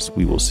joining us.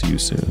 We will see you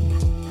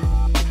soon.